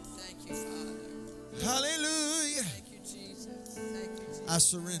 Thank you, Father. Hallelujah. Thank you, Jesus. Thank you, Jesus. I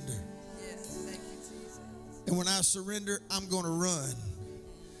surrender. Yes, thank you, Jesus. And when I surrender, I'm going to run.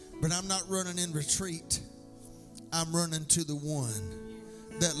 But I'm not running in retreat. I'm running to the one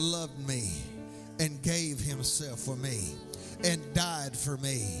that loved me and gave himself for me and died for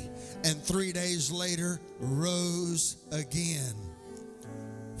me, and 3 days later rose again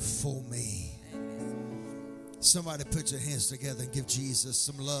for me. Somebody put your hands together and give Jesus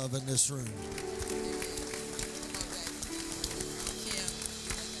some love in this room.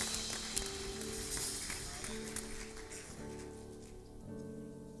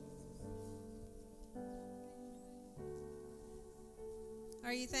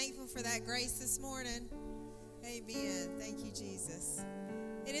 Are you thankful for that grace this morning? Amen. Thank you, Jesus.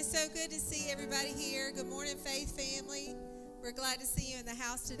 It is so good to see everybody here. Good morning, Faith family. We're glad to see you in the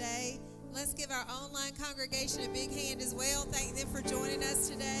house today. Let's give our online congregation a big hand as well. Thank them for joining us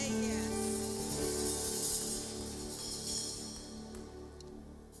today.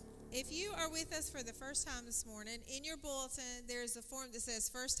 If you are with us for the first time this morning, in your bulletin, there's a form that says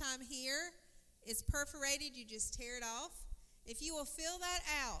first time here. It's perforated. You just tear it off. If you will fill that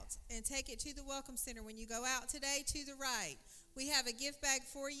out and take it to the Welcome Center when you go out today, to the right, we have a gift bag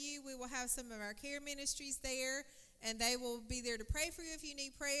for you. We will have some of our care ministries there, and they will be there to pray for you if you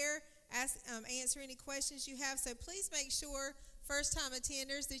need prayer, answer any questions you have. So please make sure, first-time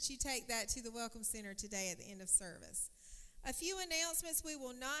attenders, that you take that to the Welcome Center today at the end of service. A few announcements. We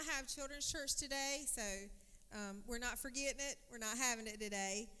will not have children's church today, so we're not forgetting it. We're not having it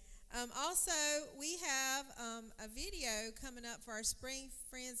today. Also, we have a video coming up for our Spring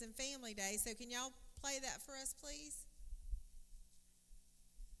Friends and Family Day. So can y'all play that for us, please?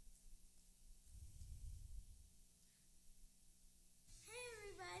 Hey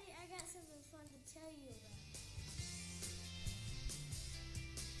everybody, I got something fun to tell you about.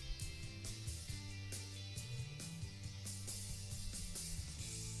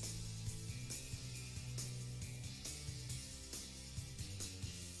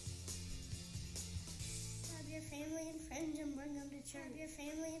 Your family and friends and bring them to church. Have your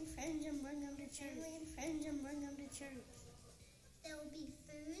family and friends and bring them to church. Family and friends and bring them to church. There will be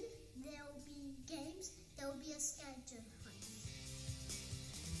food, there will be games, there will be a scavenger hunt.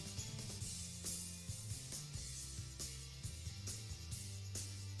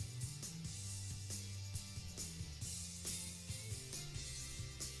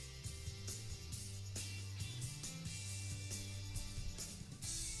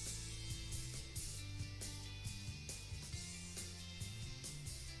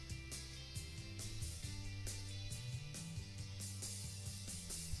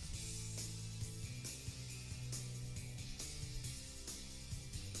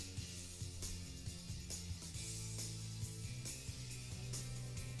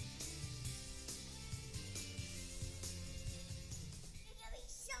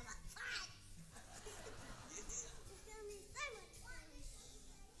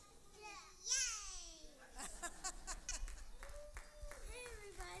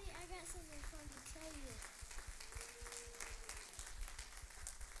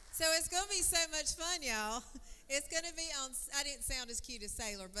 So it's going to be so much fun, y'all. It's going to be on, I didn't sound as cute as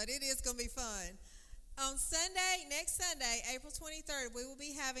Sailor, but it is going to be fun. On Sunday, next Sunday, April 23rd, we will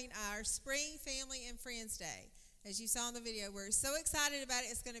be having our Spring Family and Friends Day. As you saw in the video, we're so excited about it.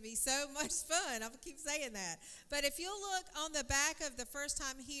 It's going to be so much fun. I'm going to keep saying that. But if you'll look on the back of the First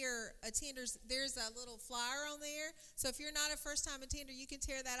Time Here attenders, there's a little flyer on there. So if you're not a first-time attender, you can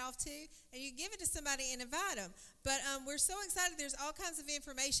tear that off too, and you can give it to somebody and invite them. But we're so excited. There's all kinds of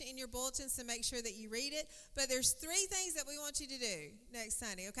information in your bulletin, so make sure that you read it. But there's 3 things that we want you to do next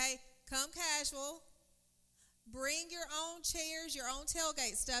Sunday, okay? Come casual. Bring your own chairs, your own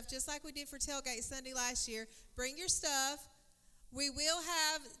tailgate stuff, just like we did for Tailgate Sunday last year. Bring your stuff. We will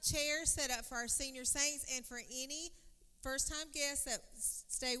have chairs set up for our senior saints and for any first-time guests that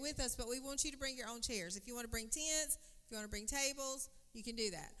stay with us, but we want you to bring your own chairs. If you want to bring tents, if you want to bring tables, you can do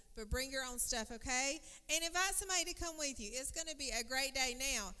that. But bring your own stuff, okay? And invite somebody to come with you. It's going to be a great day.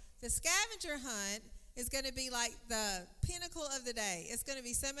 Now, the scavenger hunt is going to be like the pinnacle of the day. It's going to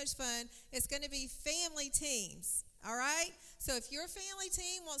be so much fun. It's going to be family teams, all right? So if your family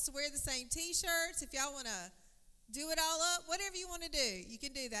team wants to wear the same T-shirts, if y'all want to do it all up, whatever you want to do, you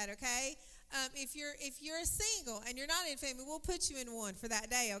can do that, okay? If you're a single and you're not in family, we'll put you in one for that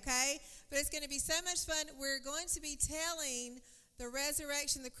day, okay? But it's going to be so much fun. We're going to be telling the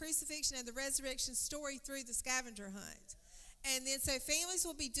resurrection, the crucifixion, and the resurrection story through the scavenger hunt. And then so families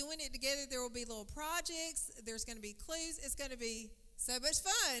will be doing it together. There will be little projects. There's going to be clues. It's going to be so much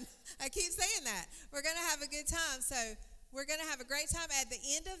fun. I keep saying that. We're going to have a good time. So we're going to have a great time. At the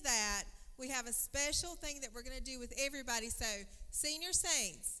end of that, we have a special thing that we're going to do with everybody. So senior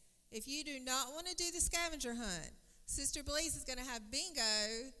saints, if you do not want to do the scavenger hunt, Sister Belize is going to have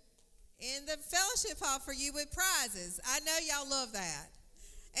bingo in the fellowship hall for you with prizes. I know y'all love that.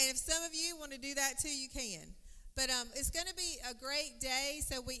 And if some of you want to do that too, you can. But it's going to be a great day,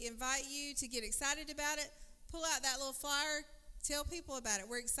 so we invite you to get excited about it. Pull out that little flyer. Tell people about it.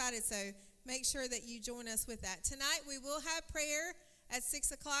 We're excited, so make sure that you join us with that. Tonight we will have prayer at 6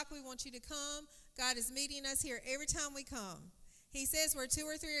 o'clock. We want you to come. God is meeting us here every time we come. He says where 2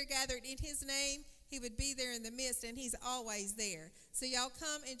 or 3 are gathered in his name, he would be there in the midst, and he's always there. So y'all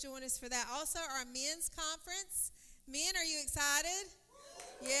come and join us for that. Also, our men's conference. Men, are you excited?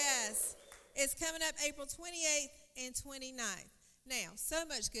 Yes. It's coming up April 28th and 29th. Now, so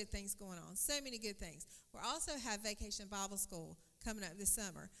much good things going on, so many good things. We'll also have Vacation Bible School coming up this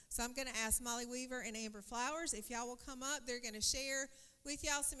summer. So I'm going to ask Molly Weaver and Amber Flowers if y'all will come up. They're going to share with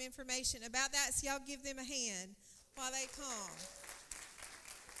y'all some information about that, so y'all give them a hand while they come.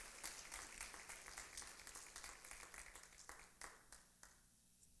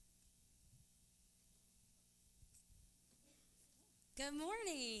 Good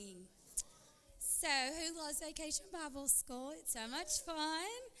morning. So, who loves Vacation Bible School? It's so much fun.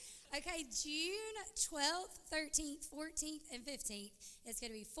 Okay, June 12th, 13th, 14th, and 15th. It's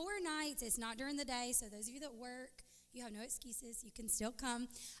going to be 4 nights. It's not during the day, so those of you that work, you have no excuses. You can still come.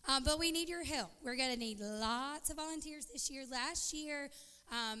 But we need your help. We're going to need lots of volunteers this year. Last year,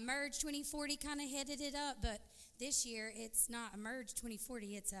 Merge 2040 kind of headed it up, but this year it's not a Merge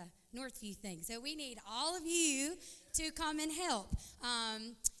 2040. It's a Northview thing. So we need all of you to come and help.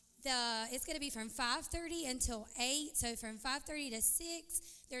 It's going to be from 5:30 until 8. So from 5:30 to 6,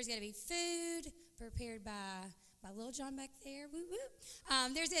 there's going to be food prepared by Lil John back there. Woo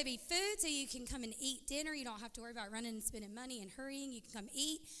woo. There's going to be food, so you can come and eat dinner. You don't have to worry about running and spending money and hurrying. You can come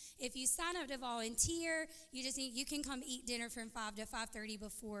eat. If you sign up to volunteer, you can come eat dinner from 5 to 5:30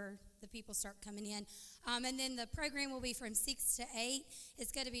 before the people start coming in. And then the program will be from 6 to 8.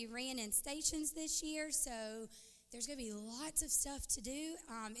 It's going to be ran in stations this year, so there's going to be lots of stuff to do.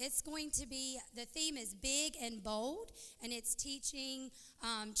 The theme is big and bold, and it's teaching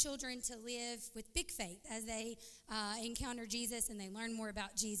children to live with big faith as they encounter Jesus and they learn more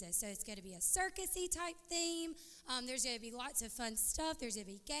about Jesus. So it's going to be a circusy type theme. There's going to be lots of fun stuff. There's going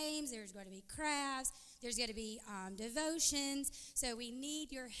to be games. There's going to be crafts. There's going to be devotions. So we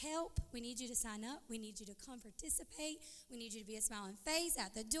need your help. We need you to sign up. We need you to come participate. We need you to be a smiling face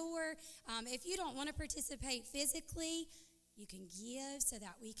at the door. If you don't want to participate physically, you can give so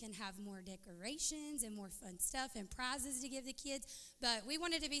that we can have more decorations and more fun stuff and prizes to give the kids. But we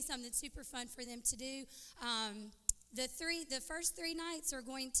want it to be something super fun for them to do. The first 3 nights are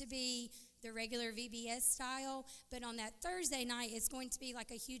going to be the regular VBS style, but on that Thursday night, it's going to be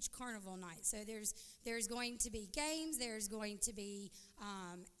like a huge carnival night. So there's going to be games, there's going to be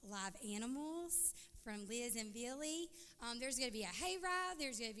live animals from Liz and Billy. There's going to be a hayride.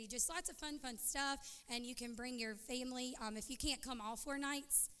 There's going to be just lots of fun stuff, and you can bring your family. If you can't come all 4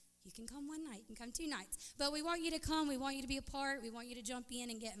 nights, You can come one night, you can come 2 nights. But we want you to come. We want you to be a part. We want you to jump in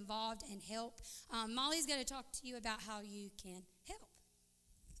and get involved and help. Molly's going to talk to you about how you can help.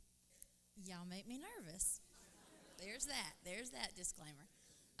 Y'all make me nervous. There's that disclaimer.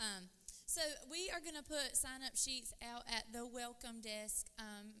 So we are going to put sign-up sheets out at the welcome desk.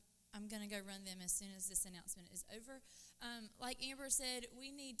 I'm going to go run them as soon as this announcement is over. Like Amber said,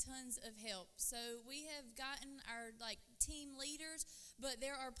 we need tons of help. So we have gotten our team leaders, but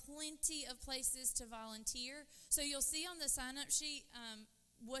there are plenty of places to volunteer. So you'll see on the sign-up sheet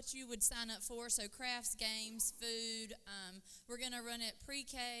what you would sign up for. So crafts, games, food. We're going to run it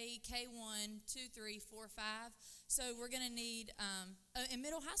pre-K, K1, 2, 3, 4, 5. So we're going to need, in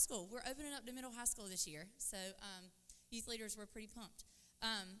middle high school, we're opening up to middle high school this year. So youth leaders were pretty pumped.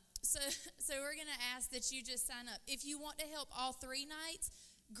 So we're going to ask that you just sign up. If you want to help all 3 nights,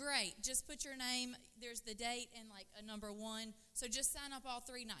 great. Just put your name. There's the date and a number 1. So just sign up all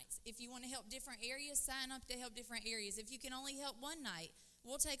 3 nights. If you want to help different areas, sign up to help different areas. If you can only help 1 night,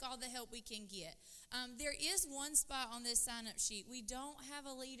 we'll take all the help we can get. There is 1 spot on this sign-up sheet. We don't have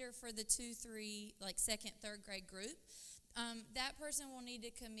a leader for the 2, 3, 2nd, 3rd grade group. That person will need to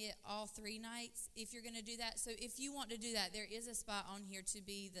commit all 3 nights if you're going to do that. So if you want to do that, there is a spot on here to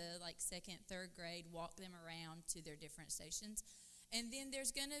be the 2nd, 3rd grade, walk them around to their different stations. And then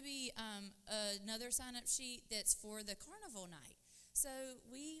there's going to be another sign-up sheet that's for the carnival night. So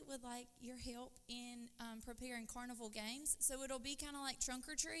we would like your help in preparing carnival games. So it'll be kind of like trunk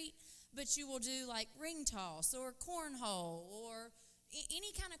or treat, but you will do ring toss or cornhole or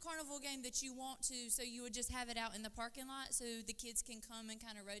any kind of carnival game that you want to. So you would just have it out in the parking lot so the kids can come and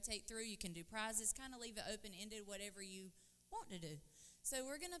kind of rotate through. You can do prizes, kind of leave it open-ended, whatever you want to do. So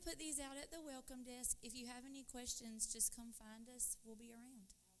we're going to put these out at the welcome desk. If you have any questions, just come find us. We'll be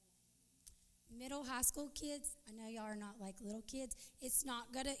around. Middle high school kids, I know y'all are not like little kids. It's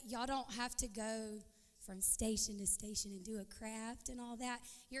not gonna, y'all don't have to go from station to station and do a craft and all that.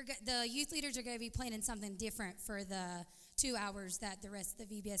 The youth leaders are going to be planning something different for the 2 hours that the rest of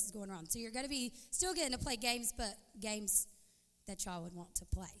the VBS is going on. So you're going to be still getting to play games, but games that y'all would want to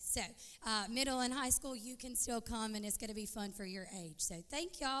play. So middle and high school, you can still come, and it's going to be fun for your age. So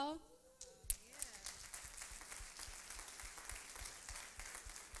thank y'all.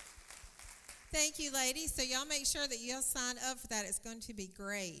 Thank you, ladies. So y'all make sure that you'll sign up for that. It's going to be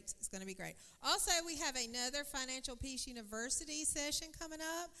great. It's going to be great. Also, we have another Financial Peace University session coming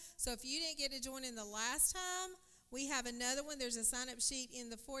up. So if you didn't get to join in the last time, we have another one. There's a sign-up sheet in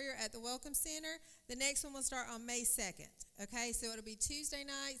the foyer at the Welcome Center. The next one will start on May 2nd, okay? So it'll be Tuesday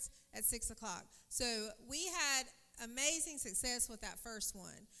nights at 6 o'clock. So we had amazing success with that first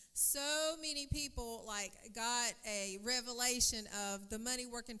one. So many people got a revelation of the money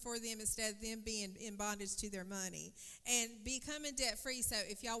working for them instead of them being in bondage to their money and becoming debt free. So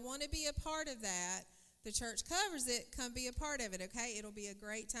if y'all want to be a part of that, the church covers it. Come be a part of it, okay? It'll be a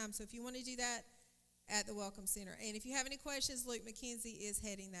great time. So if you want to do that, at the Welcome Center. And if you have any questions, Luke McKenzie is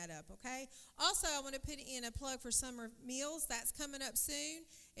heading that up, okay? Also, I want to put in a plug for summer meals. That's coming up soon.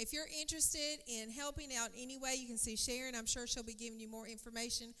 If you're interested in helping out in any way, you can see Sharon. I'm sure she'll be giving you more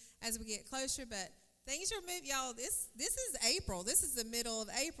information as we get closer, but things are moving. Y'all, this is April. This is the middle of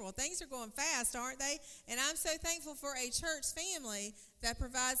April. Things are going fast, aren't they? And I'm so thankful for a church family that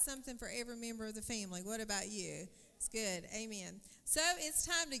provides something for every member of the family. What about you? It's good. Amen. So it's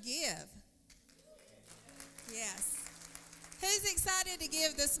time to give. Yes. Who's excited to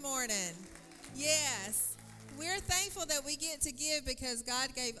give this morning? Yes. We're thankful that we get to give because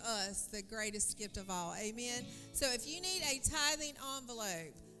God gave us the greatest gift of all. Amen. So if you need a tithing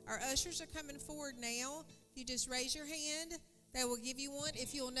envelope, our ushers are coming forward now. You just raise your hand. They will give you one.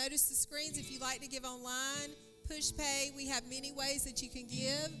 If you'll notice the screens, if you like to give online, push pay. We have many ways that you can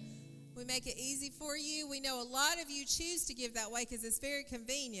give. We make it easy for you. We know a lot of you choose to give that way because it's very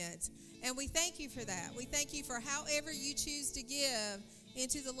convenient. And we thank you for that. We thank you for however you choose to give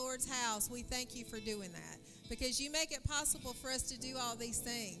into the Lord's house. We thank you for doing that because you make it possible for us to do all these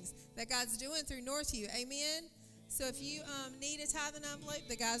things that God's doing through Northview. Amen? So if you need a tithing envelope,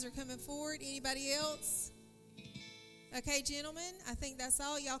 the guys are coming forward. Anybody else? Okay, gentlemen, I think that's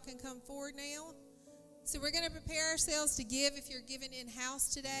all. Y'all can come forward now. So we're going to prepare ourselves to give if you're giving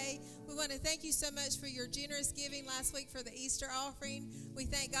in-house today. We want to thank you so much for your generous giving last week for the Easter offering. We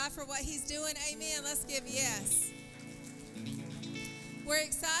thank God for what he's doing. Amen. Let's give yes. We're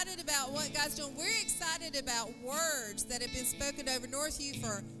excited about what God's doing. We're excited about words that have been spoken over Northview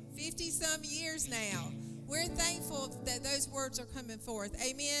for 50-some years now. We're thankful that those words are coming forth.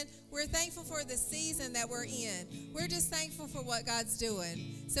 Amen. We're thankful for the season that we're in. We're just thankful for what God's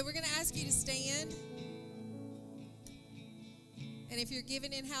doing. So we're going to ask you to stand. And if you're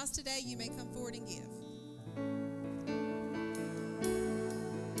giving in-house today, you may come forward and give.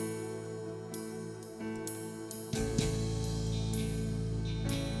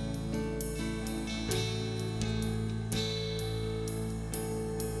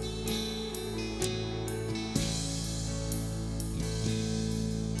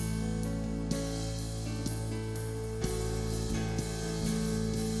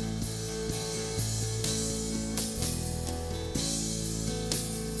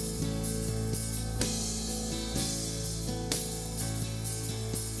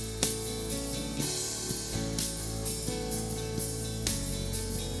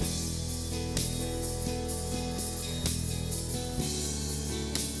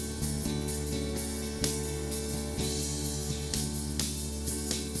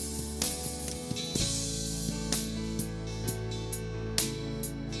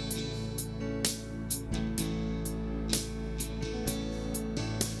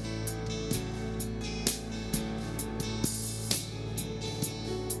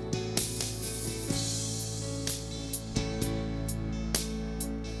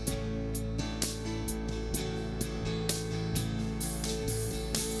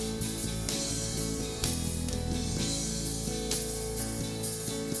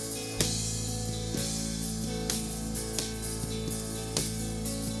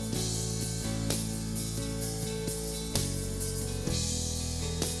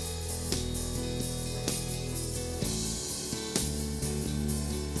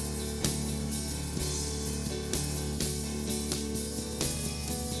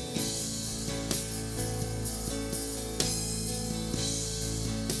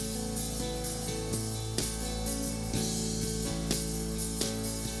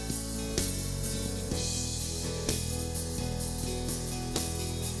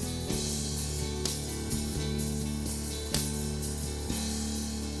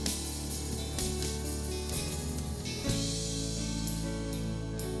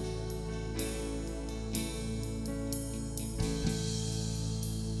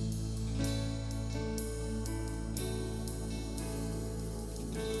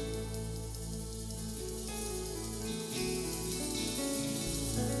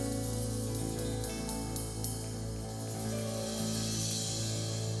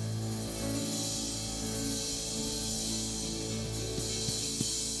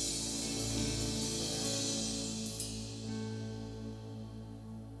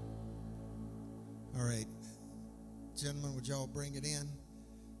 All right. Gentlemen, would y'all bring it in?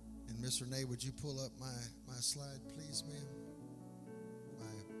 And Miss Renee, would you pull up my slide, please, ma'am?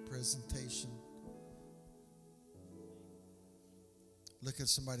 My presentation. Look at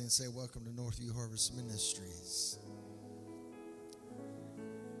somebody and say, welcome to Northview Harvest Ministries.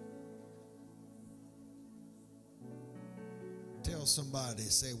 Tell somebody,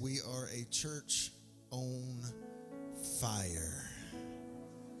 say, we are a church on fire.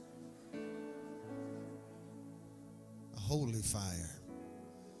 A holy fire.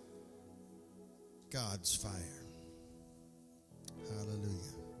 God's fire.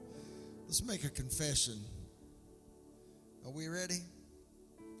 Hallelujah. Let's make a confession. Are we ready?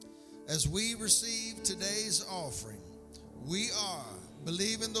 As we receive today's offering, we are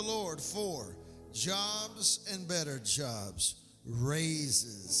believing the Lord for jobs and better jobs,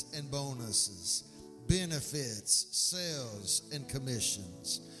 raises and bonuses, benefits, sales and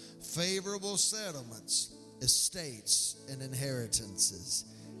commissions, favorable settlements, estates and inheritances,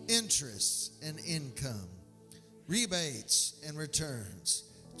 interests and income, rebates and returns,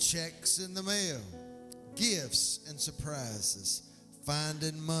 checks in the mail, gifts and surprises,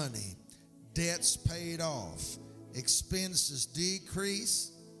 finding money, debts paid off, expenses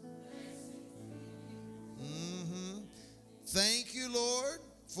decrease. Thank you, Lord,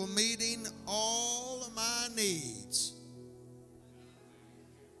 for meeting all of my needs.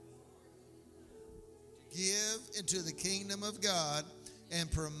 Give into the kingdom of God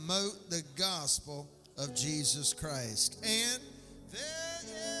and promote the gospel of Jesus Christ. And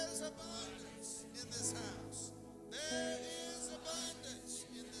there is abundance in this house. There is abundance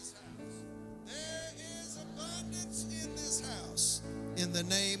in this house. There is abundance in this house. In the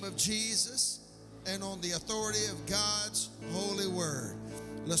name of Jesus and on the authority of God's holy word.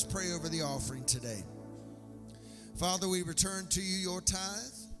 Let's pray over the offering today. Father, we return to you your tithe,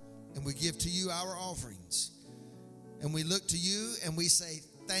 and we give to you our offerings. And we look to you and we say,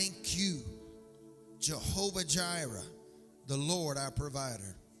 thank you, Jehovah Jireh, the Lord our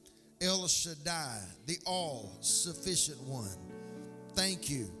provider. El Shaddai, the all-sufficient one. Thank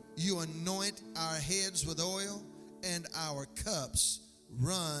you. You anoint our heads with oil, and our cups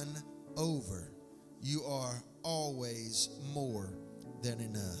run over. You are always more than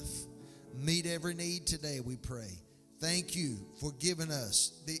enough. Meet every need today, we pray. Thank you for giving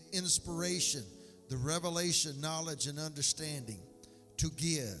us the inspiration, the revelation, knowledge, and understanding to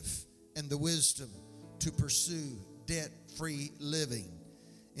give and the wisdom to pursue debt-free living.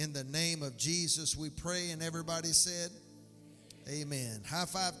 In the name of Jesus, we pray, and everybody said, amen. High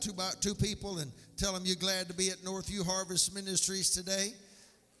five two people and tell them you're glad to be at Northview Harvest Ministries today,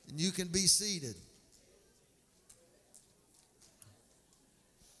 and you can be seated.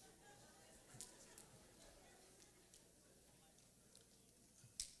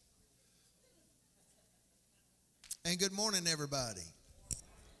 And good morning, everybody.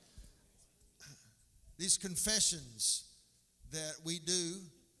 These confessions that we do,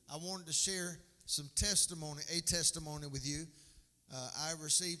 I wanted to share a testimony with you. I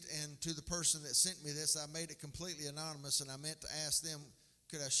received, and to the person that sent me this, I made it completely anonymous, and I meant to ask them,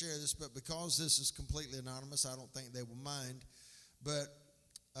 could I share this? But because this is completely anonymous, I don't think they will mind. But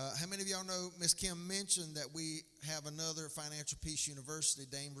how many of y'all know Miss Kim mentioned that we have another Financial Peace University,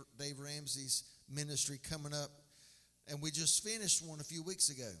 Dave Ramsey's ministry coming up, and we just finished one a few weeks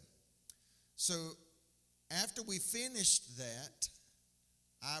ago. So after we finished that,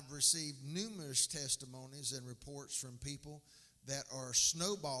 I've received numerous testimonies and reports from people that are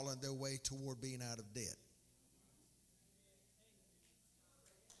snowballing their way toward being out of debt.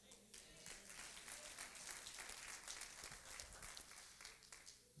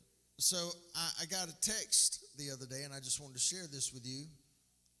 So I got a text the other day, and I just wanted to share this with you.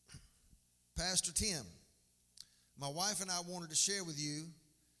 Pastor Tim, my wife and I wanted to share with you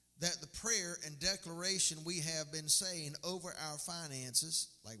that the prayer and declaration we have been saying over our finances,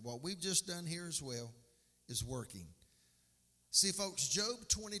 like what we've just done here as well, is working. See, folks, Job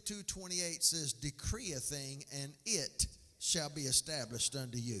 22:28 says, decree a thing, and it shall be established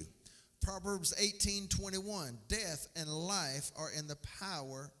unto you. Proverbs 18:21, death and life are in the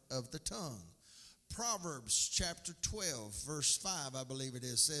power of the tongue. Proverbs chapter 12, verse 5, I believe it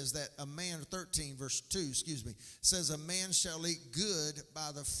is, says that a man, 13, verse 2, says a man shall eat good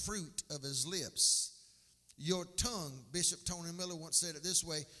by the fruit of his lips. Your tongue, Bishop Tony Miller once said it this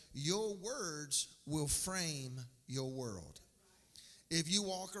way, your words will frame your world. If you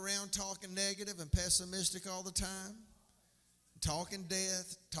walk around talking negative and pessimistic all the time, talking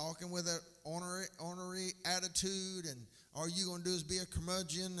death, talking with an ornery attitude, and all you're going to do is be a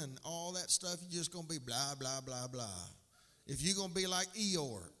curmudgeon and all that stuff, you're just going to be blah, blah, blah, blah. If you're going to be like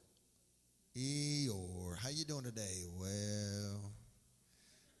Eeyore, how you doing today? Well,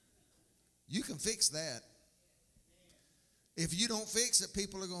 you can fix that. If you don't fix it,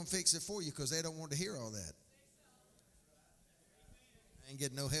 people are going to fix it for you because they don't want to hear all that. I ain't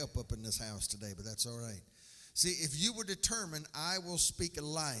getting no help up in this house today, but that's all right. See, if you were determined, I will speak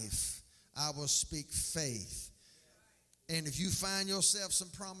life, I will speak faith. And if you find yourself some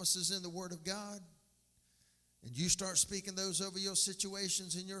promises in the Word of God, and you start speaking those over your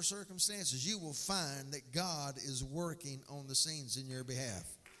situations and your circumstances, you will find that God is working on the scenes in your behalf.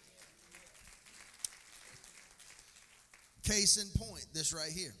 Case in point, this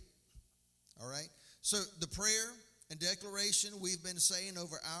right here. All right? So the prayer and declaration we've been saying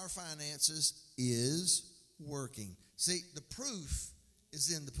over our finances is working. See, the proof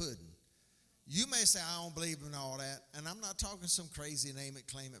is in the pudding. You may say, I don't believe in all that. And I'm not talking some crazy name it,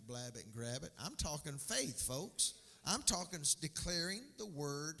 claim it, blab it, and grab it. I'm talking faith, folks. I'm talking declaring the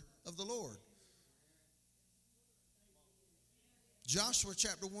word of the Lord. Joshua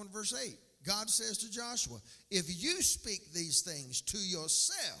chapter 1, verse 8. God says to Joshua, if you speak these things to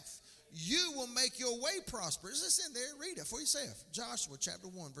yourself, you will make your way prosperous. It's in there. Read it for yourself. Joshua chapter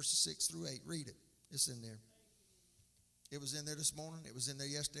 1, verses 6 through 8. Read it. It's in there. It was in there this morning. It was in there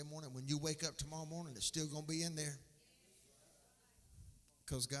yesterday morning. When you wake up tomorrow morning, it's still going to be in there.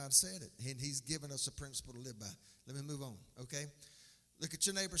 Because God said it. And he's given us a principle to live by. Let me move on, okay? Look at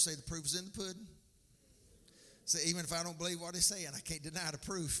your neighbor. Say, the proof is in the pudding. Say, even if I don't believe what he's saying, I can't deny the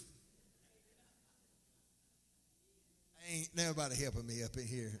proof. Ain't nobody helping me up in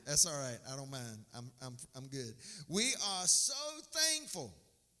here. That's all right. I don't mind. I'm good. We are so thankful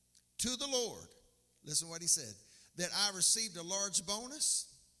to the Lord. Listen to what he said. That I received a large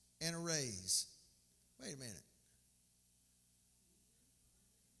bonus and a raise. Wait a minute.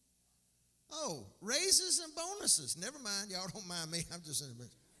 Oh, raises and bonuses. Never mind. Y'all don't mind me. I'm just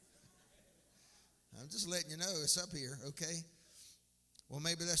letting you know it's up here, okay? Well,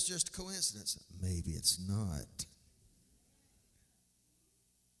 maybe that's just a coincidence. Maybe it's not.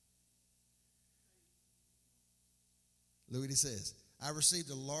 Look what he says. I received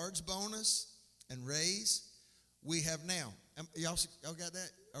a large bonus and raise. We have now, y'all got that?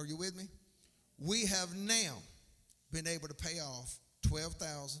 Are you with me? We have now been able to pay off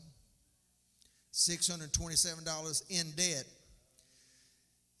 $12,627 in debt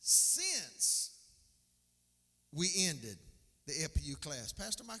since we ended the FPU class.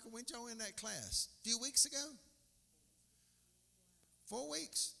 Pastor Michael, when did y'all end that class? A few weeks ago? 4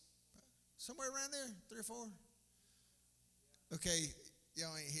 weeks? Somewhere around there? 3 or 4? Okay,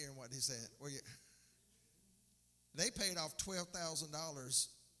 y'all ain't hearing what he said. They paid off $12,000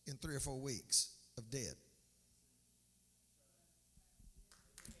 in 3 or 4 weeks of debt.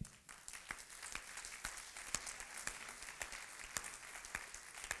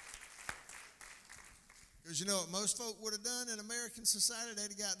 Because you know what most folk would have done in American society? They'd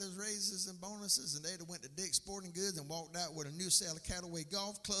have got those raises and bonuses, and they'd have went to Dick's Sporting Goods and walked out with a new set of Callaway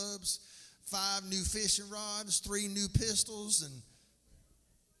golf clubs, 5 new fishing rods, 3 new pistols, and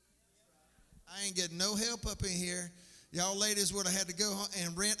I ain't getting no help up in here. Y'all ladies would have had to go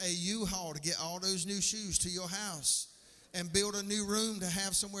and rent a U-Haul to get all those new shoes to your house and build a new room to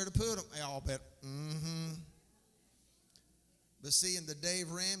have somewhere to put them. Y'all bet, But see, in the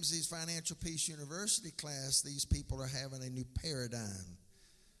Dave Ramsey's Financial Peace University class, these people are having a new paradigm.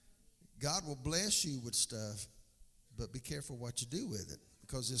 God will bless you with stuff, but be careful what you do with it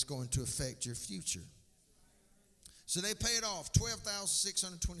because it's going to affect your future. So they paid off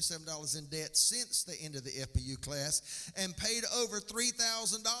 $12,627 in debt since the end of the FPU class and paid over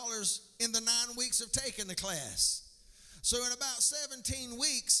 $3,000 in the 9 weeks of taking the class. So in about 17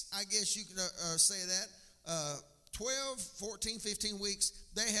 weeks, I guess you could say that, 12, 14, 15 weeks,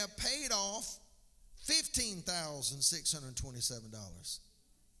 they have paid off $15,627.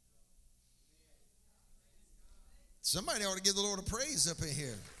 Somebody ought to give the Lord a praise up in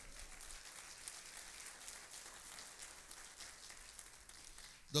here.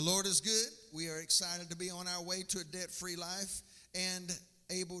 The Lord is good. We are excited to be on our way to a debt-free life and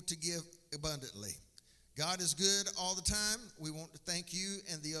able to give abundantly. God is good all the time. We want to thank you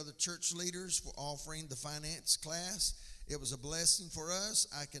and the other church leaders for offering the finance class. It was a blessing for us.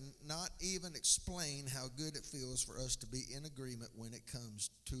 I cannot even explain how good it feels for us to be in agreement when it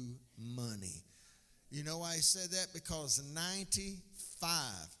comes to money. You know why I said that? Because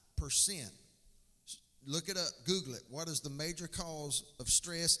 95%, look it up, Google it. What is the major cause of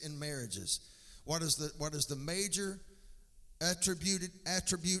stress in marriages? What is the major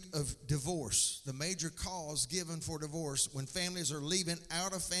attribute of divorce? The major cause given for divorce when families are leaving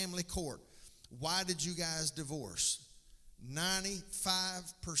out of family court. Why did you guys divorce?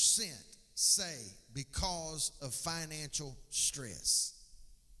 95% say because of financial stress.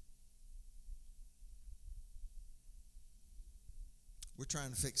 We're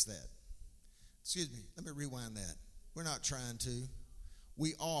trying to fix that. Excuse me, let me rewind that. We're not trying to.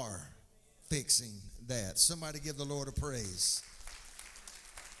 We are fixing that. Somebody give the Lord a praise.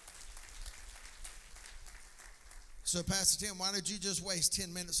 So, Pastor Tim, why did you just waste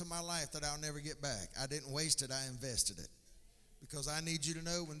 10 minutes of my life that I'll never get back? I didn't waste it, I invested it. Because I need you to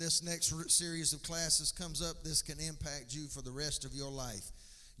know when this next series of classes comes up, this can impact you for the rest of your life.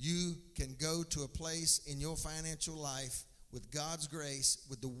 You can go to a place in your financial life with God's grace,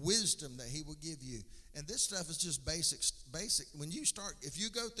 with the wisdom that he will give you. And this stuff is just basic. When you start, if you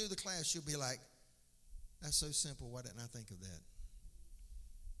go through the class, you'll be like, that's so simple. Why didn't I think of that?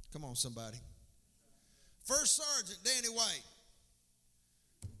 Come on, somebody. First Sergeant Danny White.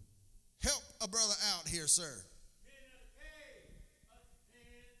 Help a brother out here, sir.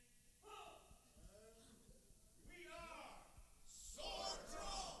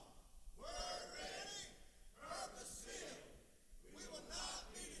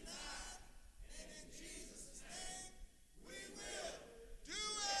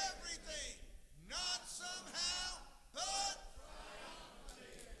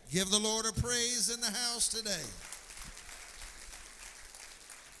 Give the Lord a praise in the house today.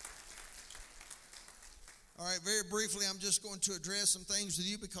 All right, very briefly, I'm just going to address some things with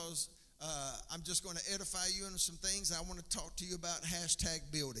you because I'm just going to edify you into some things. I want to talk to you about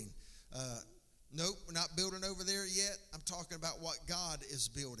 #building. Nope, we're not building over there yet. I'm talking about what God is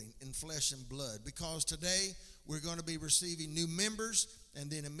building in flesh and blood, because today we're going to be receiving new members, and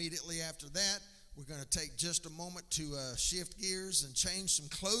then immediately after that, we're going to take just a moment to shift gears and change some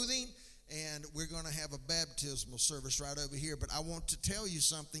clothing, and we're going to have a baptismal service right over here. But I want to tell you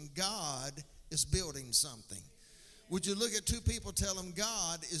something. God is building something. Would you look at two people, tell them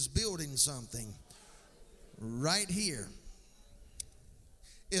God is building something right here.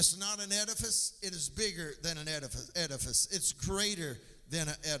 It's not an edifice. It is bigger than an edifice. It's greater than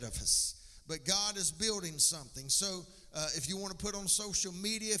an edifice. But God is building something. So if you want to put on social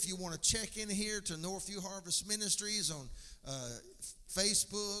media, if you want to check in here to Northview Harvest Ministries on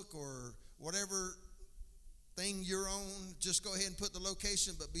Facebook or whatever thing you're on, just go ahead and put the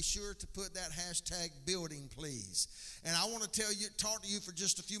location, but be sure to put that hashtag building, please. And I want to talk to you for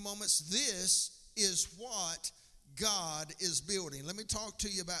just a few moments. This is what God is building. Let me talk to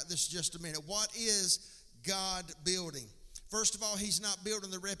you about this just a minute. What is God building? First of all, he's not building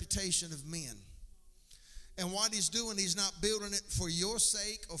the reputation of men. And what he's doing, he's not building it for your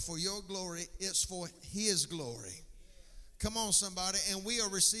sake or for your glory. It's for his glory. Come on, somebody. And we are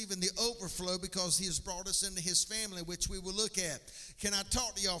receiving the overflow because he has brought us into his family, which we will look at. Can I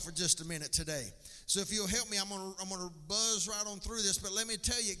talk to y'all for just a minute today? So if you'll help me, I'm gonna buzz right on through this. But let me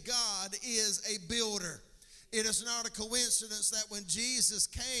tell you, God is a builder. It is not a coincidence that when Jesus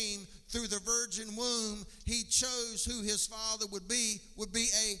came through the virgin womb, he chose who his father would be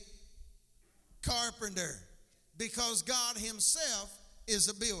a carpenter, because God himself is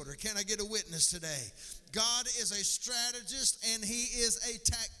a builder. Can I get a witness today? God is a strategist and he is a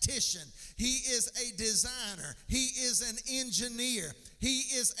tactician. He is a designer. He is an engineer. He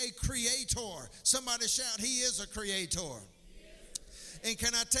is a creator. Somebody shout, he is a creator. And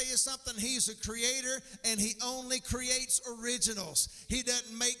can I tell you something? He's a creator, and he only creates originals. He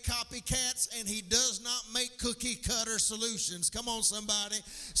doesn't make copycats, and he does not make cookie cutter solutions. Come on, somebody.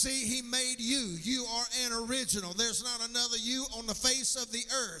 See, he made you. You are an original. There's not another you on the face of the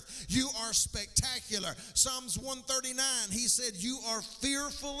earth. You are spectacular. Psalms 139, he said, you are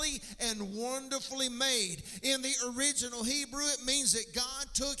fearfully and wonderfully made. In the original Hebrew, it means that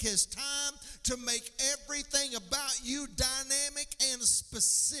God took his time to make everything about you dynamic and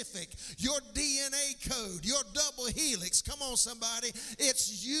specific. Your DNA code, your double helix. Come on, somebody.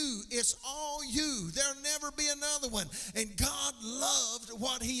 It's you. It's all you. There'll never be another one. And God loved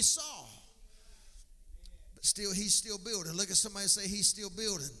what he saw. But still, he's still building. Look at somebody and say, he's still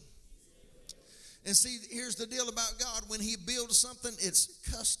building. And see, here's the deal about God. When he builds something, it's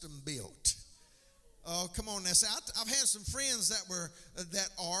custom built. Oh, come on now. See, I've had some friends that were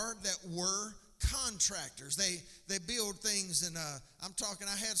contractors. They build things, and I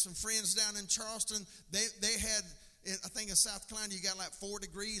had some friends down in Charleston. They had, I think in South Carolina, you got like 4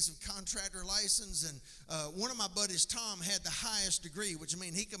 degrees of contractor license, and one of my buddies, Tom, had the highest degree, which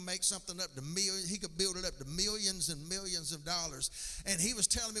means he could make something up to millions. He could build it up to millions and millions of dollars. And he was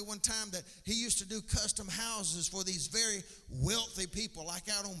telling me one time that he used to do custom houses for these very wealthy people, like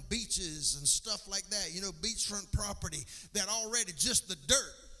out on beaches and stuff like that. You know, beachfront property that already just the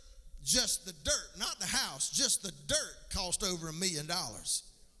dirt, not the house, just the dirt cost over $1 million.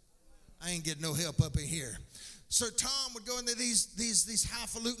 I ain't getting no help up in here. So Tom would go in there, these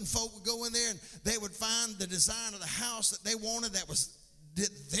highfalutin folk would go in there, and they would find the design of the house that they wanted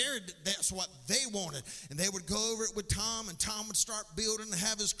that's what they wanted. And they would go over it with Tom, and Tom would start building and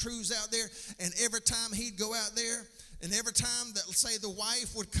have his crews out there. And every time he'd go out there, and every time that, say, the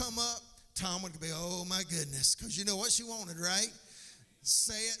wife would come up, Tom would be, oh my goodness, because you know what she wanted, right?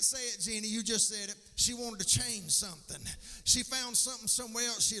 Say it, Jeannie. You just said it. She wanted to change something. She found something somewhere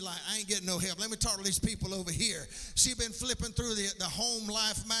else. She like, I ain't getting no help. Let me talk to these people over here. She been flipping through the Home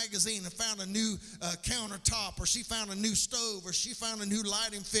Life magazine and found a new countertop, or she found a new stove, or she found a new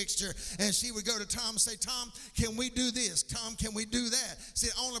lighting fixture. And she would go to Tom and say, Tom, can we do this? Tom, can we do that? See,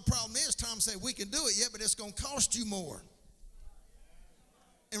 the only problem is Tom said, we can do it, yeah, but it's going to cost you more.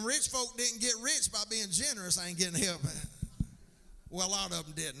 And rich folk didn't get rich by being generous. I ain't getting help. Well, a lot of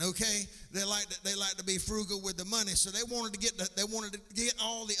them didn't. Okay, they like to be frugal with the money, so they wanted to get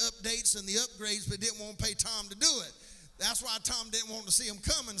all the updates and the upgrades, but didn't want to pay Tom to do it. That's why Tom didn't want to see him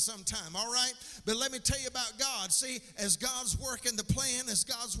coming sometime, all right? But let me tell you about God. See, as God's working the plan, as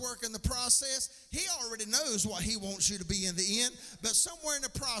God's working the process, he already knows what he wants you to be in the end. But somewhere in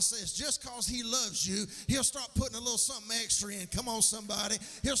the process, just because he loves you, he'll start putting a little something extra in. Come on, somebody.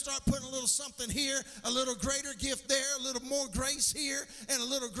 He'll start putting a little something here, a little greater gift there, a little more grace here, and a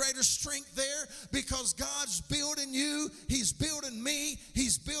little greater strength there, because God's building you. He's building me.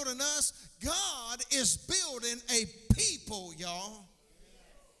 He's building us. God is building a people, y'all.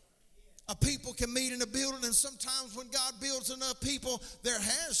 A people can meet in a building, and sometimes when God builds enough people, there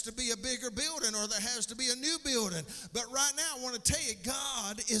has to be a bigger building, or there has to be a new building. But right now, I want to tell you,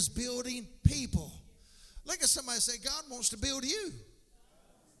 God is building people. Look at somebody and say, God wants to build you.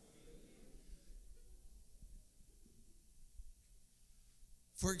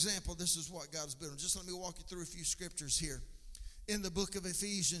 For example, this is what God's building. Just let me walk you through a few scriptures here. In the book of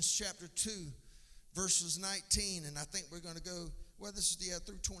Ephesians, chapter 2, verses 19, and I think we're going to go, well, this is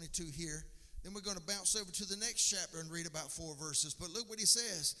through 22 here. Then we're going to bounce over to the next chapter and read about 4 verses. But look what he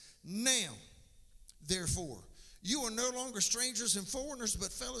says. Now, therefore, you are no longer strangers and foreigners,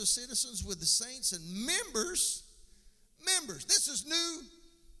 but fellow citizens with the saints and members. This is new.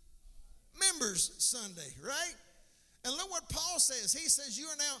 Members Sunday, right? And look what Paul says. He says you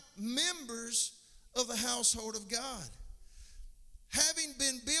are now members of the household of God, having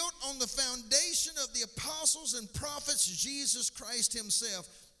been built on the foundation of the apostles and prophets, Jesus Christ himself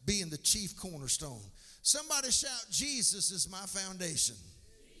being the chief cornerstone. Somebody shout, Jesus is my foundation.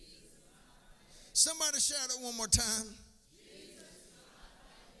 Somebody shout it one more time.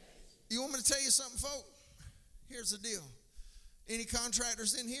 You want me to tell you something, folk? Here's the deal. Any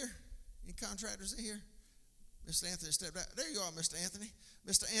contractors in here? Any contractors in here? Mr. Anthony stepped out. There you are, Mr. Anthony.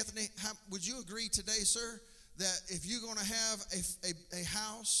 Mr. Anthony, would you agree today, sir, that if you're going to have a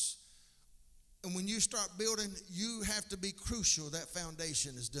house, and when you start building, you have to be crucial that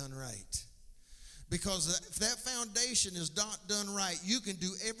foundation is done right? Because if that foundation is not done right, you can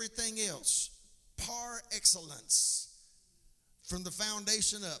do everything else par excellence from the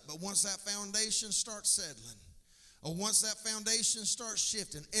foundation up. But once that foundation starts settling, or once that foundation starts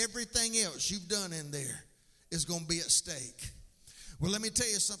shifting, everything else you've done in there is going to be at stake. Well, let me tell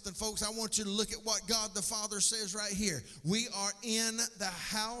you something, folks. I want you to look at what God the Father says right here. We are in the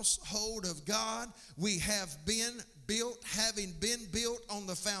household of God. We have been built, having been built on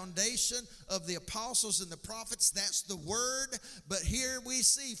the foundation of the apostles and the prophets. That's the word. But here we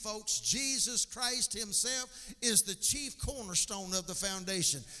see, folks, Jesus Christ himself is the chief cornerstone of the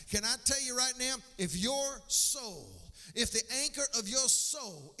foundation. Can I tell you right now, if your soul, if the anchor of your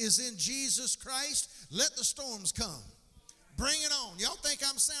soul is in Jesus Christ, let the storms come. Bring it on. Y'all think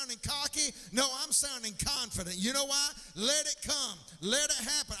I'm sounding cocky? No, I'm sounding confident. You know why? Let it come. Let it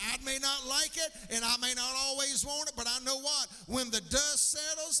happen. I may not like it, and I may not always want it, but I know what? When the dust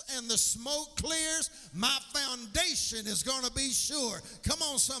settles and the smoke clears, my foundation is going to be sure. Come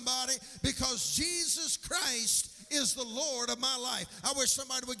on, somebody, because Jesus Christ is the Lord of my life. I wish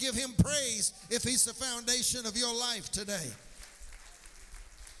somebody would give him praise if he's the foundation of your life today.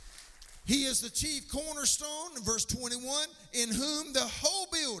 He is the chief cornerstone, in verse 21, in whom the whole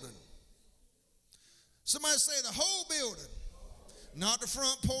building. Somebody say the whole building. Not the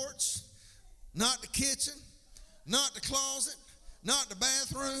front porch, not the kitchen, not the closet, not the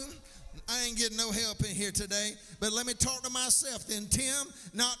bathroom. I ain't getting no help in here today, but let me talk to myself then, Tim.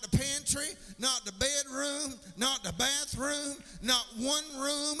 Not the pantry, not the bedroom, not the bathroom. Not one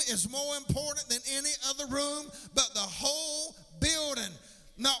room is more important than any other room, but the whole building.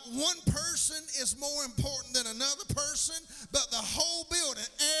 Not one person is more important than another person, but the whole building,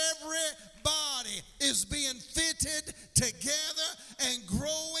 everybody is being fitted together and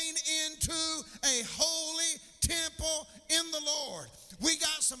growing into a holy temple in the Lord. We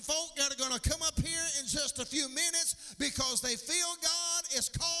got some folk that are going to come up here in just a few minutes because they feel God has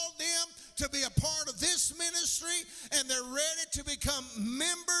called them to be a part of this ministry, and they're ready to become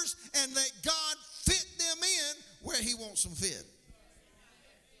members and let God fit them in where he wants them fit.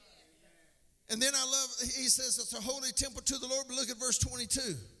 And then I love, he says it's a holy temple to the Lord. But look at verse 22.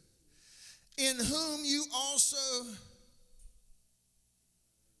 In whom you also,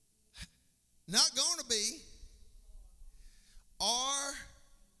 not going to be, are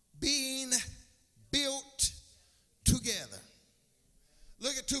being built together.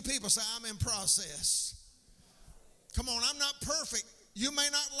 Look at two people, say, I'm in process. Come on, I'm not perfect. You may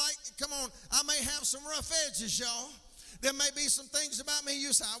not like, come on, I may have some rough edges, y'all. There may be some things about me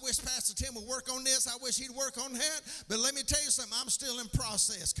you say, I wish Pastor Tim would work on this. I wish he'd work on that. But let me tell you something. I'm still in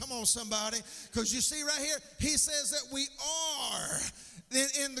process. Come on, somebody. Because you see right here, he says that we are.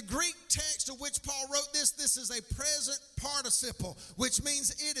 In the Greek text of which Paul wrote this is a present participle, which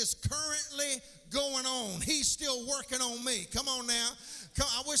means it is currently going on. He's still working on me. Come on now.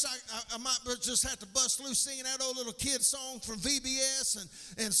 I wish I might just have to bust loose singing that old little kid song from VBS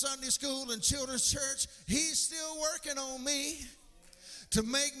and Sunday school and children's church. He's still working on me to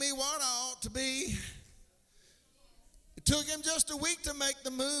make me what I ought to be. It took him just a week to make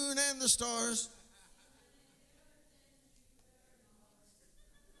the moon and the stars.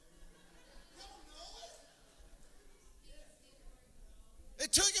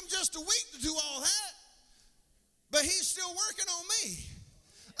 It took him just a week to do all that, but he's still working on me.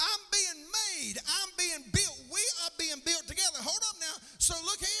 I'm being made. I'm being built. We are being built together. Hold up now. So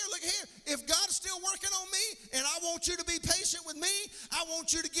look here, look here. If God's still working on me and I want you to be patient with me, I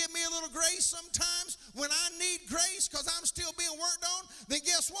want you to give me a little grace sometimes when I need grace because I'm still being worked on, then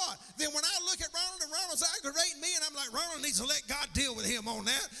guess what? Then when I look at Ronald and Ronald's aggravating me and I'm like, Ronald needs to let God deal with him on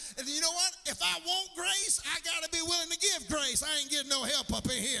that. And you know what? If I want grace, I got to be willing to give grace. I ain't getting no help up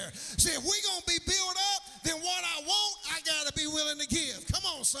in here. See, if we're going to be built up, then what I want, I got to be willing to give. Come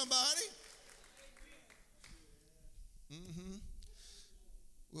on, somebody.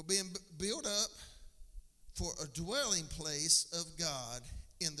 We're being built up for a dwelling place of God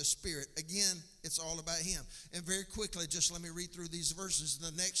in the Spirit. Again, it's all about him. And very quickly, just let me read through these verses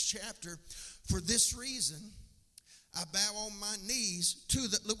in the next chapter. For this reason, I bow on my knees to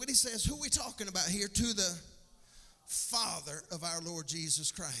the, look what he says, who are we talking about here? To the Father of our Lord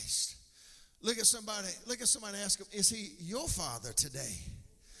Jesus Christ. Look at somebody, ask him, is he your father today?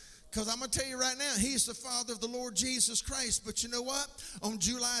 Because I'm going to tell you right now, he's the Father of the Lord Jesus Christ. But you know what? On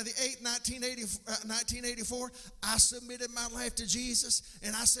July the 8th, 1984, I submitted my life to Jesus.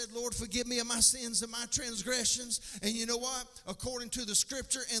 And I said, Lord, forgive me of my sins and my transgressions. And you know what? According to the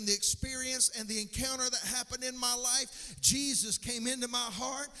scripture and the experience and the encounter that happened in my life, Jesus came into my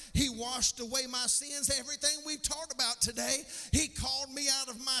heart. He washed away my sins. Everything we've talked about today, he called me out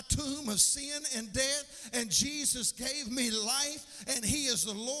of my tomb of sin and death. And Jesus gave me life. And he is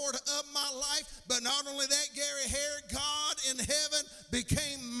the Lord of my life. But not only that, Gary Hare, God in heaven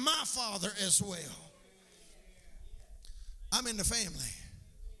became my father as well. I'm in the family.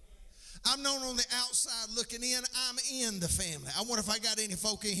 I'm not on the outside looking in, I'm in the family. I wonder if I got any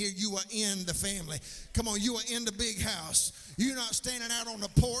folk in here, you are in the family. Come on, you are in the big house. You're not standing out on the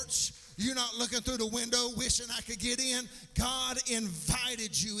porch. You're not looking through the window wishing I could get in. God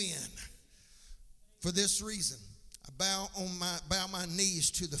invited you in. For this reason, I bow my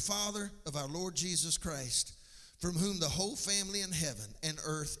knees to the Father of our Lord Jesus Christ, from whom the whole family in heaven and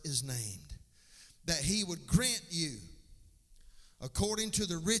earth is named, that he would grant you, according to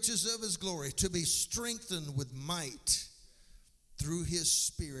the riches of his glory, to be strengthened with might through his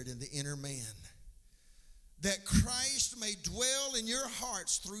Spirit in the inner man, that Christ may dwell in your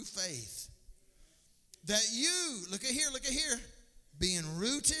hearts through faith, that you, look at here, being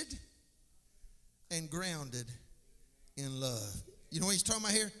rooted and grounded in love. You know what he's talking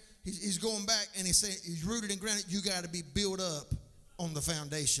about here? He's going back and he's saying, he's rooted and grounded. You got to be built up on the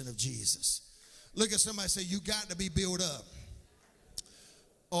foundation of Jesus. Look at somebody say, you got to be built up.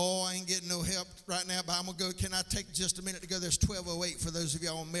 Oh, I ain't getting no help right now, but I'm going to go. Can I take just a minute to go? There's 12:08 for those of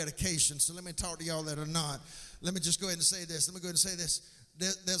y'all on medication. So let me talk to y'all that are not. Let me just go ahead and say this.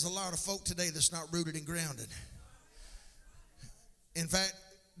 There's a lot of folk today that's not rooted and grounded. In fact,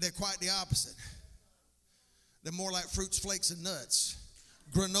 they're quite the opposite. They're more like fruits, flakes, and nuts.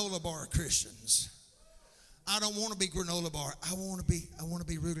 Granola bar Christians. I don't want to be granola bar. I want to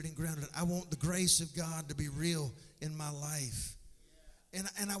be rooted and grounded. I want the grace of God to be real in my life.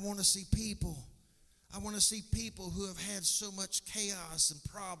 And I want to see people. I want to see people who have had so much chaos and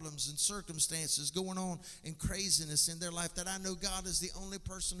problems and circumstances going on and craziness in their life that I know God is the only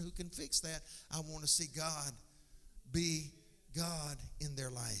person who can fix that. I want to see God be God in their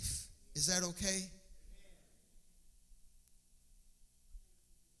life. Is that okay?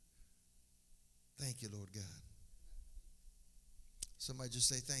 Thank you, Lord God. Somebody just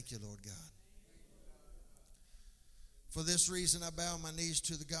say, thank you, Lord God. For this reason, I bow my knees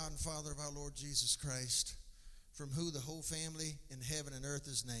to the God and Father of our Lord Jesus Christ, from whom the whole family in heaven and earth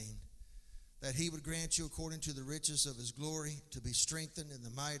is named, that he would grant you according to the riches of his glory to be strengthened in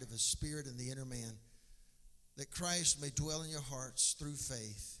the might of his Spirit in the inner man, that Christ may dwell in your hearts through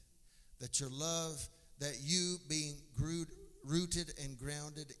faith, that your love, that you being rooted and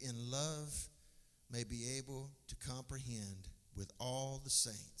grounded in love, may be able to comprehend with all the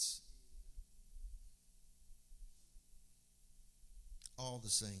saints. All the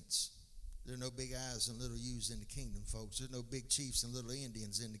saints. There are no big I's and little U's in the kingdom, folks. There's no big chiefs and little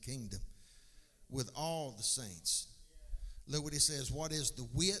Indians in the kingdom. With all the saints. Look what he says. What is the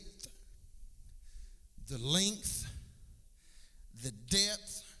width, the length, the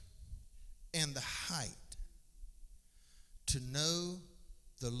depth, and the height? To know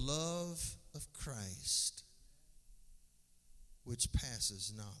the love of Christ, which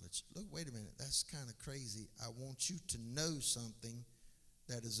passes knowledge. Look, wait a minute. That's kind of crazy. I want you to know something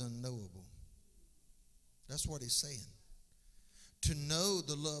that is unknowable. That's what he's saying. To know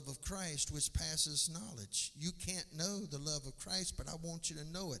the love of Christ, which passes knowledge. You can't know the love of Christ, but I want you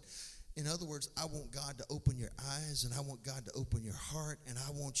to know it. In other words, I want God to open your eyes, and I want God to open your heart, and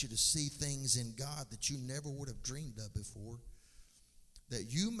I want you to see things in God that you never would have dreamed of before, that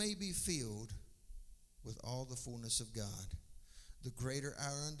you may be filled with all the fullness of God. The greater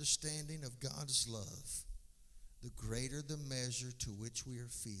our understanding of God's love, the greater the measure to which we are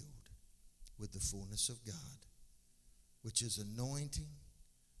filled with the fullness of God, which is anointing,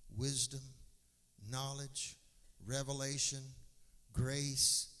 wisdom, knowledge, revelation,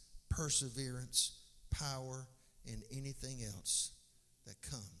 grace, perseverance, power, and anything else that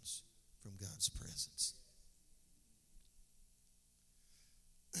comes from God's presence.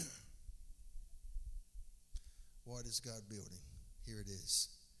 What is God building? Here it is.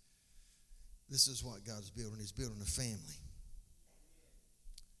 This is what God's building. He's building a family.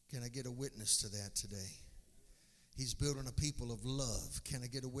 Can I get a witness to that today? He's building a people of love. Can I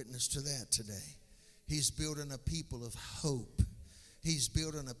get a witness to that today? He's building a people of hope. He's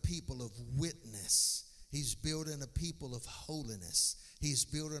building a people of witness. He's building a people of holiness. He's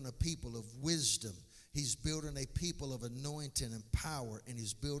building a people of wisdom. He's building a people of anointing and power. And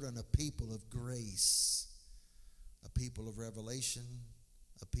he's building a people of grace, a people of revelation,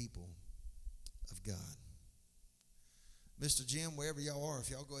 a people of God. Mr. Jim, wherever y'all are, if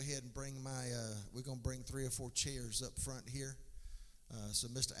y'all go ahead and bring we're going to bring 3 or 4 chairs up front here. So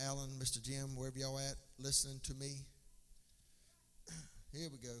Mr. Allen, Mr. Jim, wherever y'all at, listening to me. Here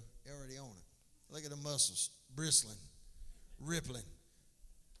we go. They're already on it. Look at the muscles, bristling, rippling.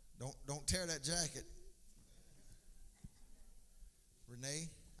 Don't tear that jacket. Renee,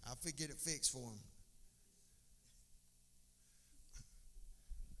 I'll get it fixed for him.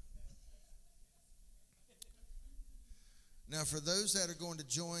 Now, for those that are going to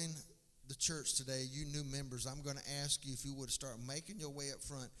join the church today, you new members, I'm going to ask you if you would start making your way up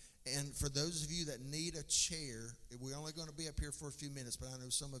front. And for those of you that need a chair, we're only going to be up here for a few minutes, but I know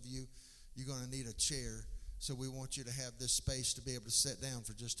some of you, you're going to need a chair. So we want you to have this space to be able to sit down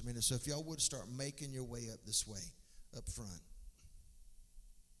for just a minute. So if y'all would start making your way up this way, up front.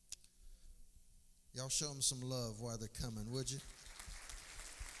 Y'all show them some love while they're coming, would you?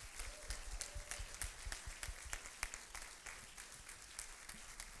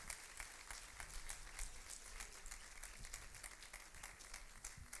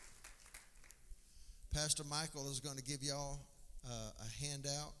 Pastor Michael is going to give y'all a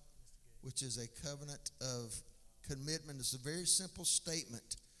handout, which is a covenant of commitment. It's a very simple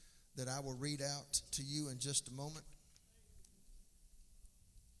statement that I will read out to you in just a moment.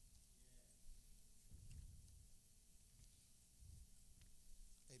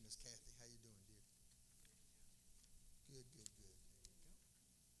 Hey, Miss Kathy, how you doing, dear? Good.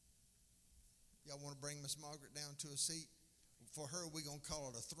 Y'all want to bring Miss Margaret down to a seat? For her, we're going to call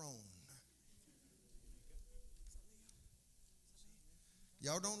it a throne.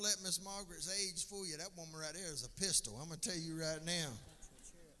 Y'all don't let Miss Margaret's age fool you. That woman right there is a pistol. I'm going to tell you right now.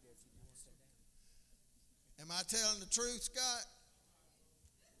 Am I telling the truth, Scott?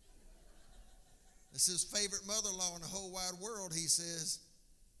 This is his favorite mother-in-law in the whole wide world, he says.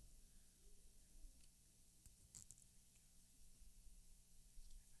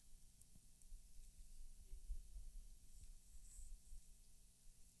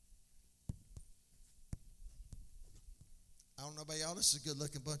 I don't know about y'all, this is a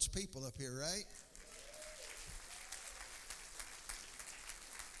good-looking bunch of people up here, right?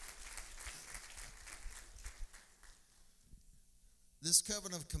 This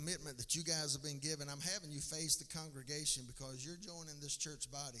covenant of commitment that you guys have been given, I'm having you face the congregation because you're joining this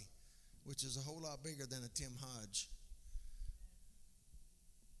church body, which is a whole lot bigger than a Tim Hodge.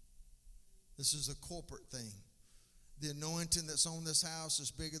 This is a corporate thing. The anointing that's on this house is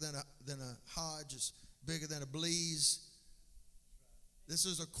bigger than a Hodge. It's bigger than a Blease. This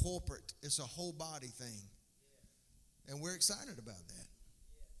is a corporate, it's a whole body thing. And we're excited about that.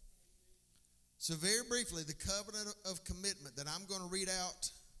 So very briefly, the covenant of commitment that I'm going to read out,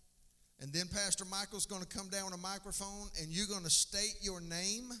 and then Pastor Michael's going to come down with a microphone, and you're going to state your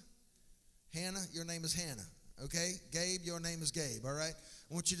name. Hannah, your name is Hannah, okay? Gabe, your name is Gabe, all right?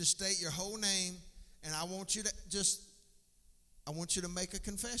 I want you to state your whole name, and I want you to make a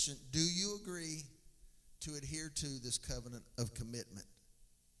confession. Do you agree to adhere to this covenant of commitment?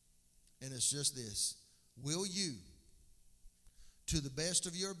 And it's just this. Will you, to the best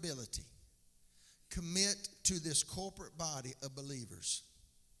of your ability, commit to this corporate body of believers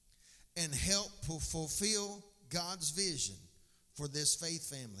and help fulfill God's vision for this faith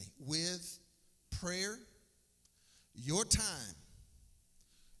family with prayer, your time,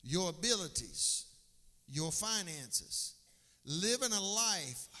 your abilities, your finances, living a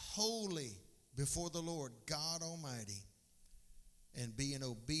life holy before the Lord God Almighty, and being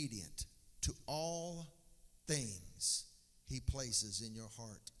obedient to all things He places in your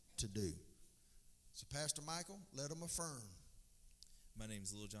heart to do. So Pastor Michael, let them affirm. My name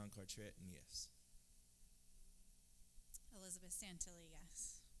is Lil John Cartret, and yes. Elizabeth Santilli,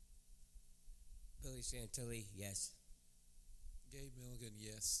 yes. Billy Santilli, yes. Gabe Milligan,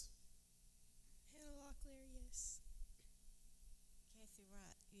 yes. Hannah Locklear, yes. Kathy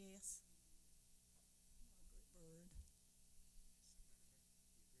Wright, yes. Margaret Bird.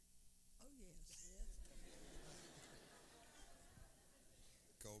 Oh, yes.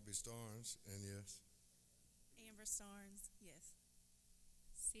 Colby Starnes, and yes. Amber Starnes, yes.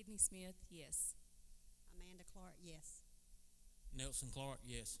 Sydney Smith, yes. Amanda Clark, yes. Nelson Clark,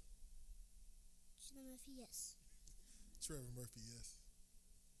 yes. Shana Murphy, yes. Trevor Murphy, yes.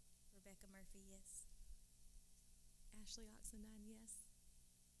 Rebecca Murphy, yes. Ashley Oxendine, yes.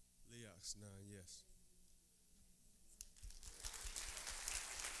 Lee Oxnine, yes.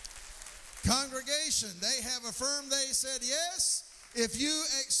 Congregation, they have affirmed, they said yes. If you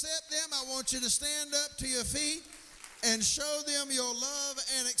accept them, I want you to stand up to your feet and show them your love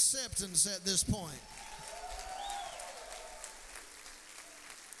and acceptance at this point.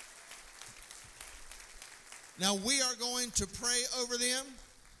 Now we are going to pray over them.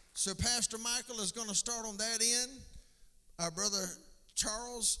 So Pastor Michael is going to start on that end. Our brother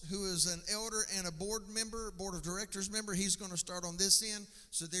Charles, who is an elder and a board of directors member, he's going to start on this end.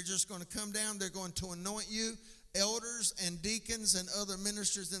 So they're just going to come down. They're going to anoint you. Elders and deacons and other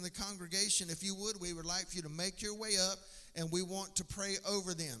ministers in the congregation, if you would, we would like for you to make your way up, and we want to pray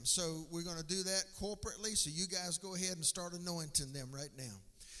over them. So we're going to do that corporately. So you guys go ahead and start anointing them right now.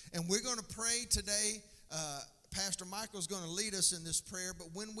 And we're going to pray today. Pastor Michael's going to lead us in this prayer, but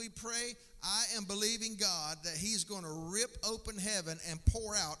when we pray, I am believing God that he's going to rip open heaven and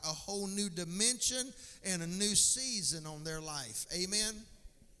pour out a whole new dimension and a new season on their life. Amen?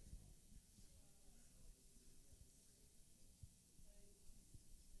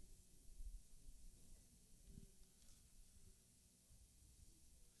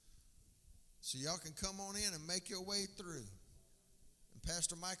 So y'all can come on in and make your way through. And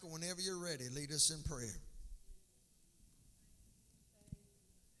Pastor Michael, whenever you're ready, lead us in prayer.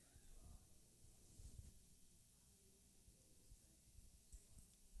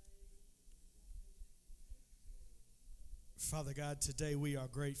 Father God, today we are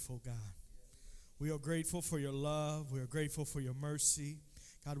grateful, God. We are grateful for your love. We are grateful for your mercy.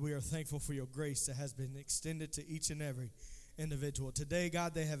 God, we are thankful for your grace that has been extended to each and every individual. Today,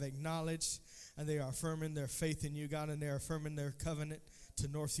 God, they have acknowledged and they are affirming their faith in you, God, and they are affirming their covenant to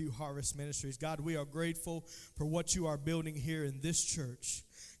Northview Harvest Ministries. God, we are grateful for what you are building here in this church.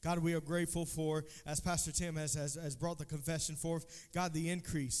 God, we are grateful for, as Pastor Tim has brought the confession forth, God, the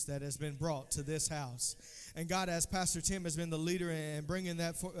increase that has been brought to this house. And God, as Pastor Tim has been the leader in bringing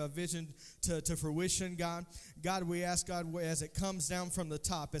that vision to fruition, God, we ask, God, as it comes down from the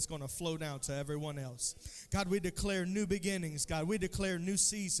top, it's going to flow down to everyone else. God, we declare new beginnings. God, we declare new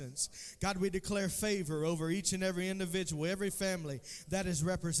seasons. God, we declare favor over each and every individual, every family that is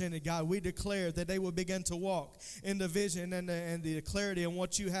represented. God, we declare that they will begin to walk in the vision and the clarity and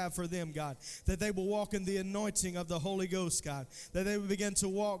what you have for them, God. That they will walk in the anointing of the Holy Ghost, God. That they will begin to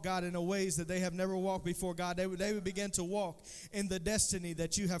walk, God, in ways that they have never walked before, God. They would begin to walk in the destiny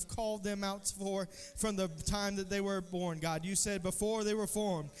that you have called them out for from the time that they were born, God. You said before they were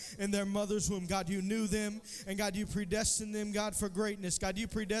formed in their mother's womb, God, you knew them. And God, you predestined them, God, for greatness. God, you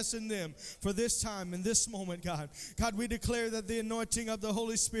predestined them for this time and this moment, God. God, we declare that the anointing of the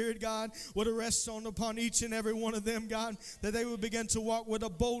Holy Spirit, God, would rest upon each and every one of them, God, that they would begin to walk with a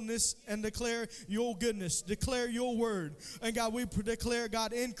boldness and declare your goodness, declare your word. And God, we declare,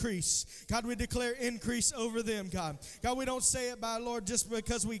 God, increase. God, we declare increase over them, God. God, we don't say it by, Lord, just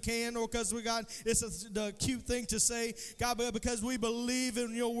because we can or because we, God, it's the cute thing to say, God, but because we believe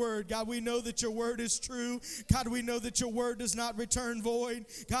in your word. God, we know that your word is true. God, we know that your word does not return void.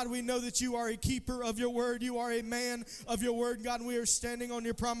 God, we know that you are a keeper of your word. You are a man of your word. God, we are standing on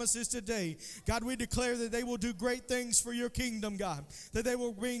your promises today. God, we declare that they will do great things for your kingdom, God. That they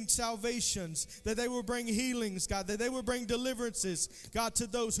will bring salvations. That they will bring healings, God. That they will bring deliverances, God, to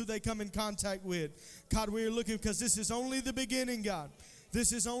those who they come in contact with. God, we are looking because this is only the beginning, God.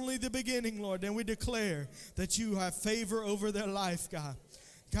 This is only the beginning, Lord. And we declare that you have favor over their life, God.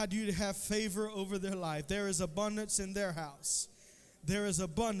 God, you have favor over their life. There is abundance in their house. There is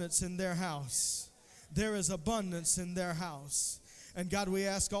abundance in their house. There is abundance in their house. And God, we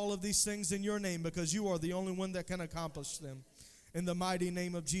ask all of these things in your name because you are the only one that can accomplish them. In the mighty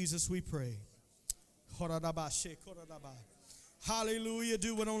name of Jesus, we pray. Hallelujah.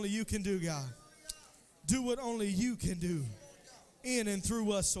 Do what only you can do, God. Do what only you can do in and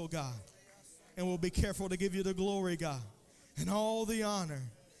through us, oh God. And we'll be careful to give you the glory, God, and all the honor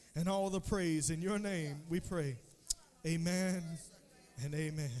and all the praise. In your name we pray. Amen and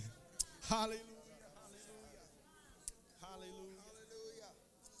amen. Hallelujah. Hallelujah. Hallelujah.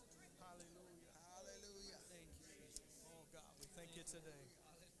 Hallelujah. Hallelujah. Thank you, Jesus. Oh God, we thank you today.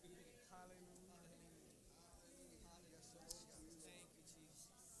 Hallelujah. Thank you,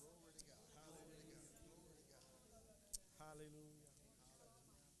 Jesus. Glory to God. Hallelujah. Hallelujah.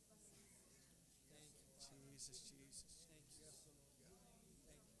 Thank you, Jesus, Jesus. Thank you.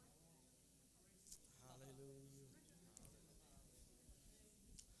 Hallelujah.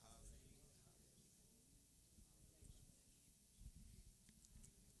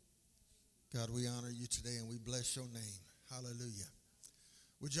 God, we honor you today and we bless your name. Hallelujah.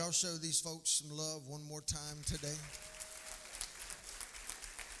 Would y'all show these folks some love one more time today?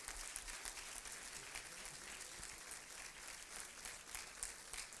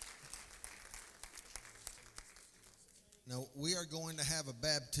 Now, we are going to have a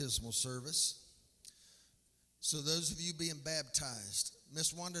baptismal service. So those of you being baptized,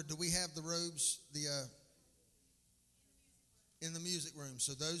 Miss Wanda, do we have the robes in the music room?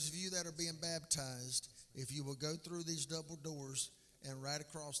 So those of you that are being baptized, if you will go through these double doors and right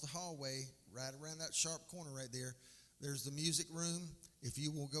across the hallway, right around that sharp corner right there, there's the music room. If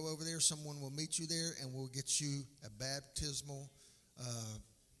you will go over there, someone will meet you there and we'll get you a baptismal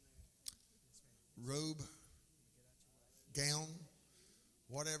robe, gown,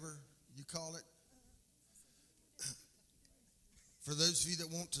 whatever you call it. For those of you that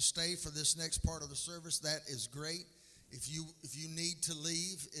want to stay for this next part of the service, that is great. If you need to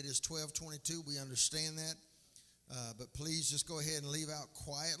leave, it is 12:22. We understand that. But please just go ahead and leave out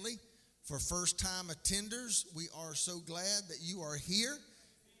quietly. For first-time attenders, we are so glad that you are here.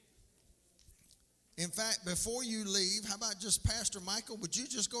 In fact, before you leave, how about just Pastor Michael, would you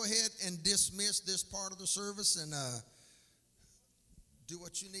just go ahead and dismiss this part of the service and do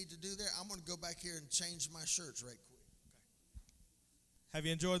what you need to do there? I'm going to go back here and change my shirts right quick. Have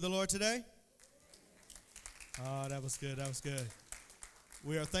you enjoyed the Lord today? Oh, that was good. That was good.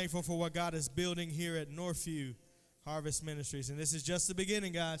 We are thankful for what God is building here at Northview Harvest Ministries. And this is just the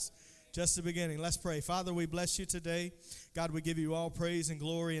beginning, guys. Just the beginning. Let's pray. Father, we bless you today. God, we give you all praise and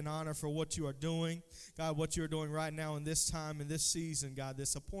glory and honor for what you are doing. God, what you are doing right now in this time, in this season, God,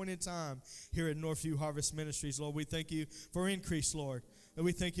 this appointed time here at Northview Harvest Ministries. Lord, we thank you for increase, Lord. And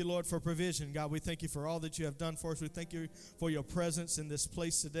we thank you, Lord, for provision. God, we thank you for all that you have done for us. We thank you for your presence in this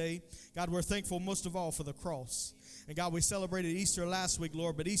place today. God, we're thankful most of all for the cross. And God, we celebrated Easter last week,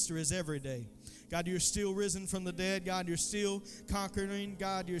 Lord, but Easter is every day. God, you're still risen from the dead. God, you're still conquering.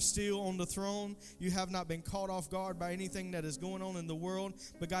 God, you're still on the throne. You have not been caught off guard by anything that is going on in the world.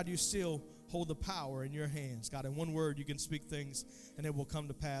 But God, you still hold the power in your hands. God, in one word, you can speak things and it will come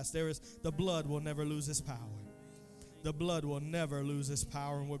to pass. The blood will never lose its power. The blood will never lose its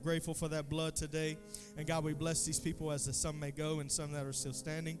power, and we're grateful for that blood today. And God, we bless these people as the some may go and some that are still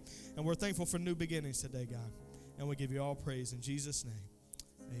standing. And we're thankful for new beginnings today, God. And we give you all praise in Jesus' name.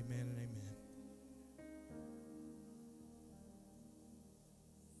 Amen and amen.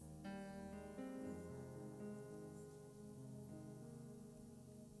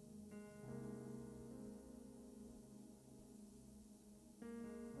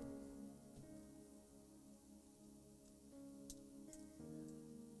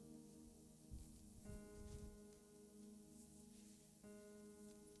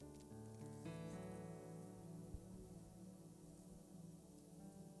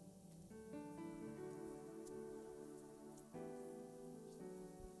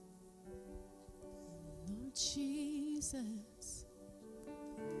 Jesus,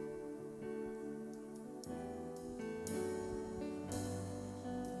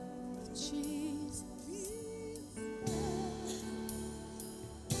 Jesus,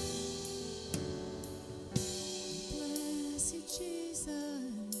 bless you, Jesus.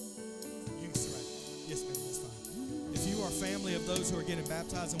 You can sit right. Yes, ma'am, that's fine. If you are family of those who are getting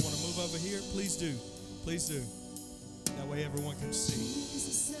baptized and want to move over here, please do. Please do. That way everyone can see.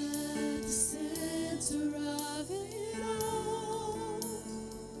 Jesus at the center of it all.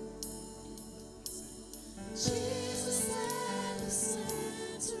 Jesus at the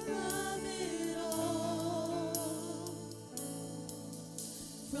center of it all.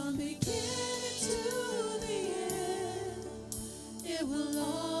 From beginning to the end, it will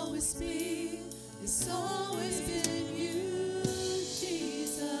always be, it's always been you,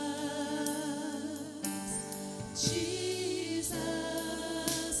 Jesus. Jesus,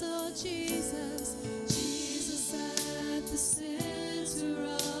 oh Jesus, Jesus at the center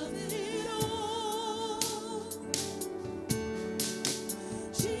of it all.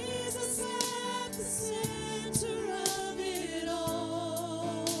 Jesus at the center of it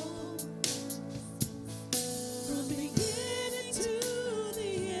all. From beginning to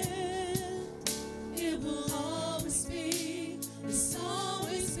the end, it will always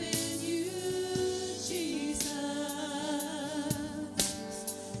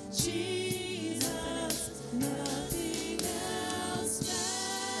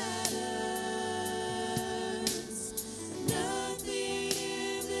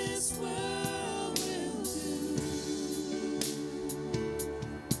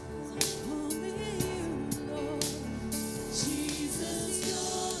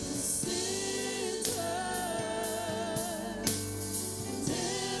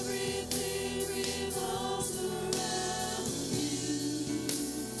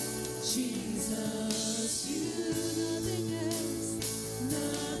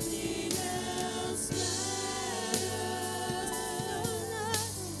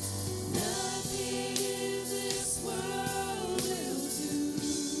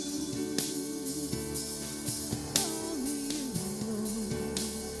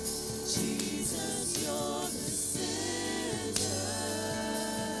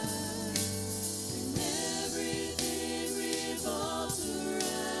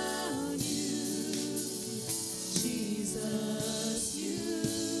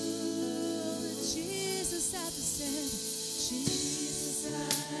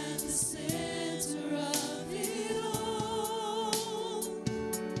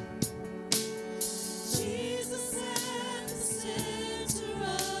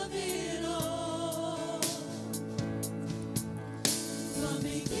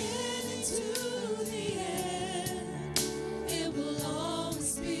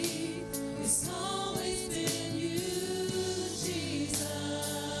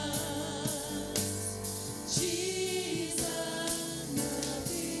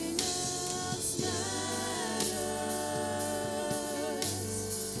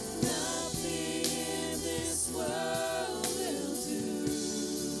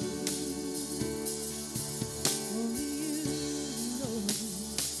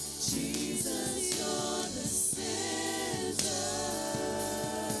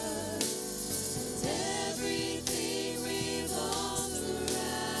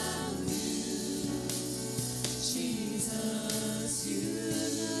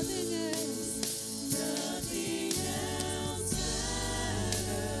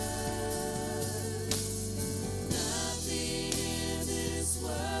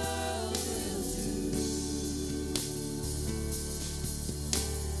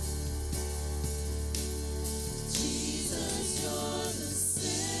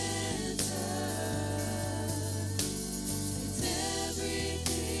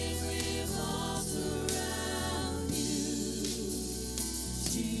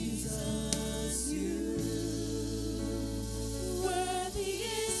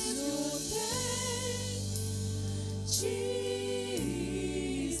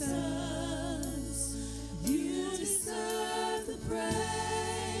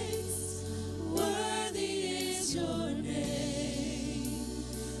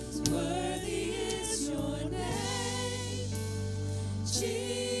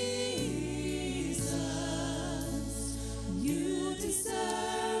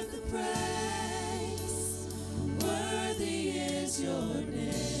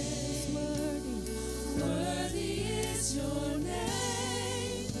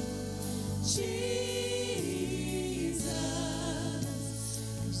Jesus,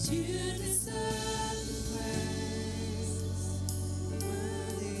 you deserve the praise.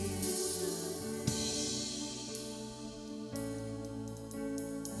 Worthy is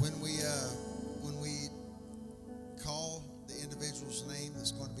When we call the individual's name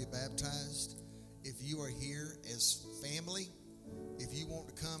that's going to be baptized, if you are here as family, if you want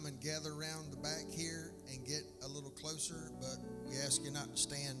to come and gather around the back here and get a little closer, but we ask you not to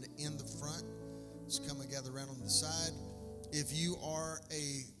stand in the front, just come and gather around on the side. If you are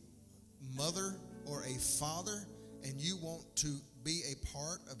a mother or a father and you want to be a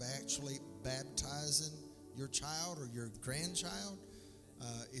part of actually baptizing your child or your grandchild,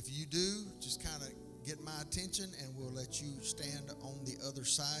 if you do, just kind of get my attention and we'll let you stand on the other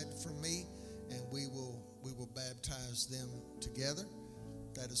side from me, and we will baptize them together.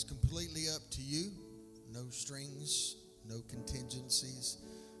 That is completely up to you. No strings, no contingencies.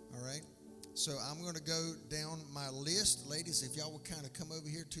 All right? So I'm going to go down my list. Ladies, if y'all will kind of come over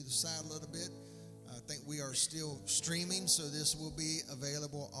here to the side a little bit. I think we are still streaming, so this will be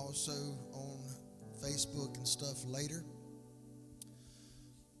available also on Facebook and stuff later.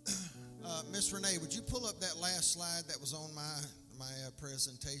 Miss Renee, would you pull up that last slide that was on my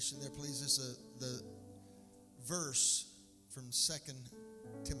presentation there, please? It's the verse from 2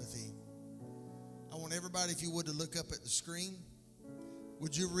 Timothy. I want everybody, if you would, to look up at the screen.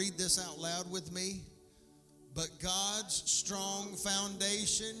 Would you read this out loud with me? But God's strong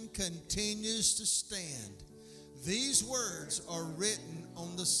foundation continues to stand. These words are written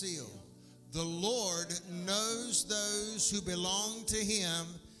on the seal. The Lord knows those who belong to him,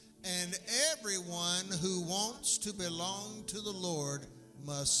 and everyone who wants to belong to the Lord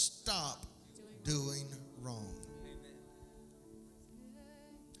must stop doing wrong.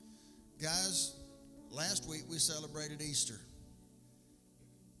 Guys, last week we celebrated Easter.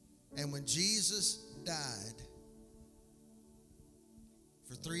 And when Jesus died,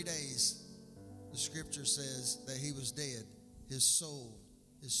 for 3 days, the scripture says that he was dead. His soul,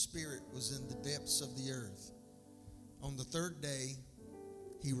 his spirit was in the depths of the earth. On the third day,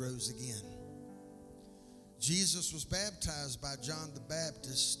 he rose again. Jesus was baptized by John the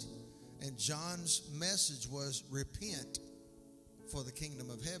Baptist, and John's message was, repent, for the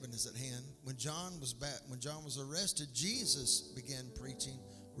kingdom of heaven is at hand. When John was arrested, Jesus began preaching,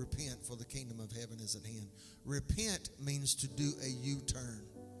 repent, for the kingdom of heaven is at hand. Repent means to do a U-turn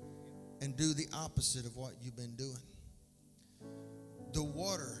and do the opposite of what you've been doing. The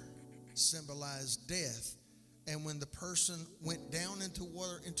water symbolized death. And when the person went down into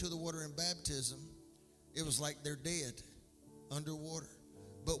the water in baptism, it was like they're dead underwater.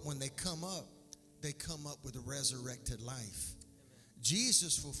 But when they come up with a resurrected life.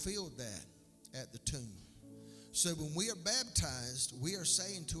 Jesus fulfilled that at the tomb. So when we are baptized, we are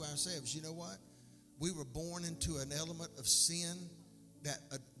saying to ourselves, you know what? We were born into an element of sin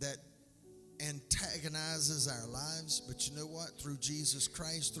that antagonizes our lives, but you know what? Through Jesus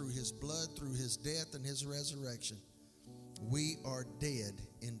Christ, through his blood, through his death and his resurrection, we are dead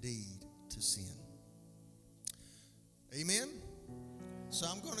indeed to sin. Amen? So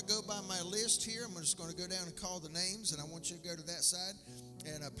I'm going to go by my list here. I'm just going to go down and call the names, and I want you to go to that side.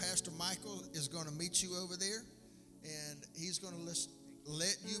 And Pastor Michael is going to meet you over there, and he's going to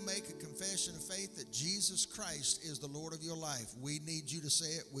let you make a confession of faith that Jesus Christ is the Lord of your life. We need you to say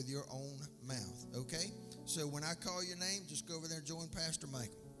it with your own mouth, okay? So when I call your name, just go over there and join Pastor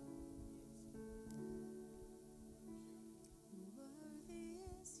Michael.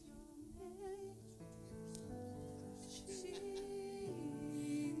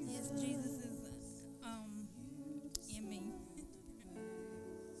 Yes, Jesus is in me.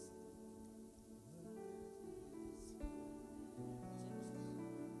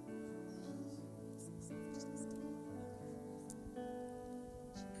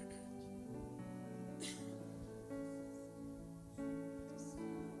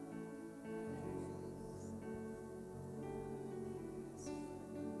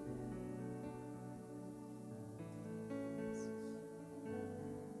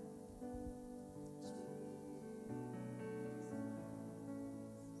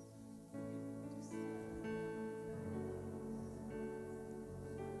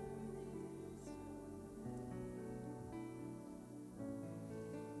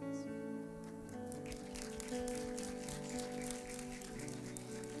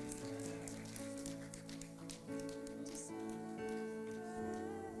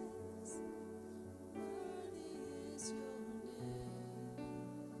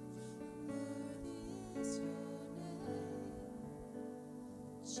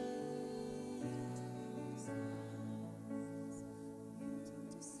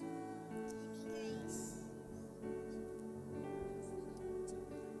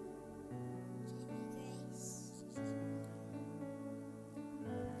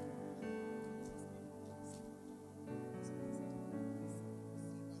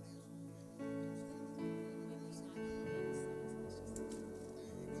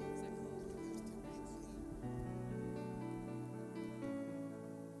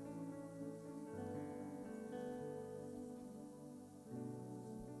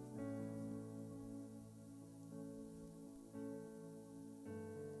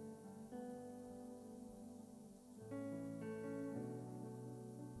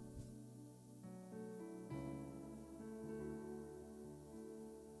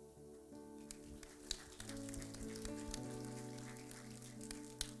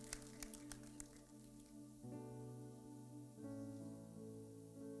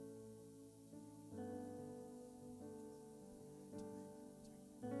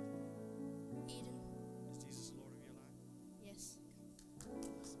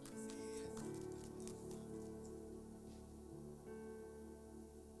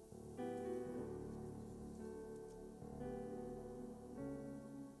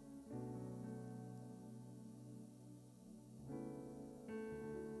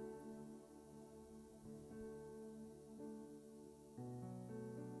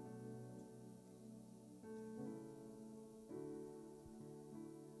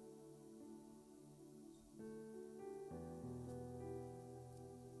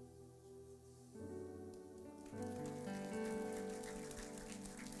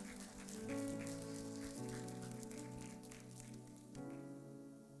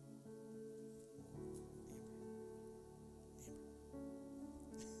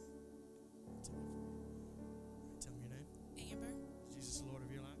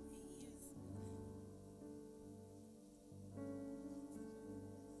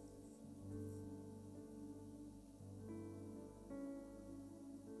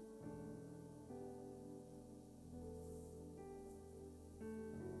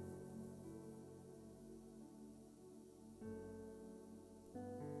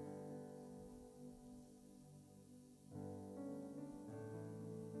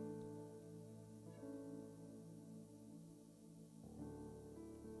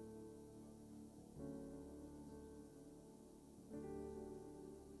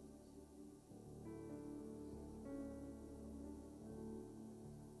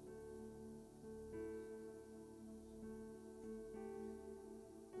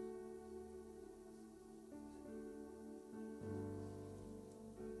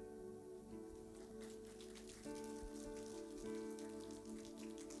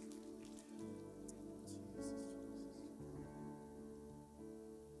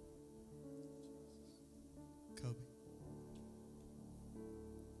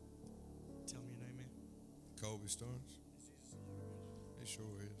 hope he starts. He sure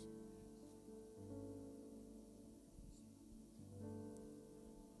is.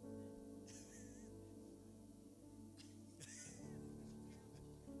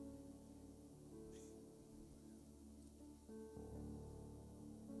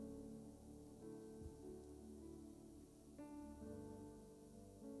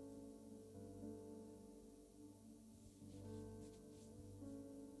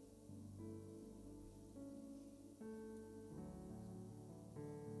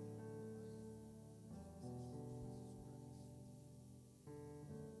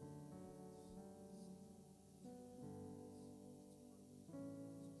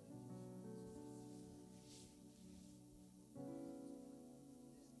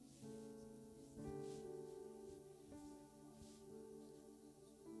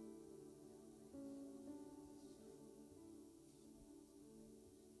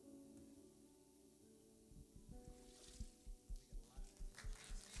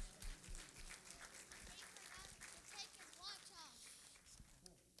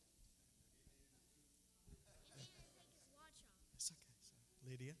 It's okay.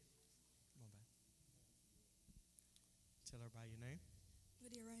 Lydia, come on back. Tell everybody your name.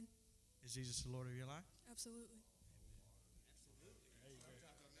 Lydia Rain. Is Jesus the Lord of your life? Absolutely.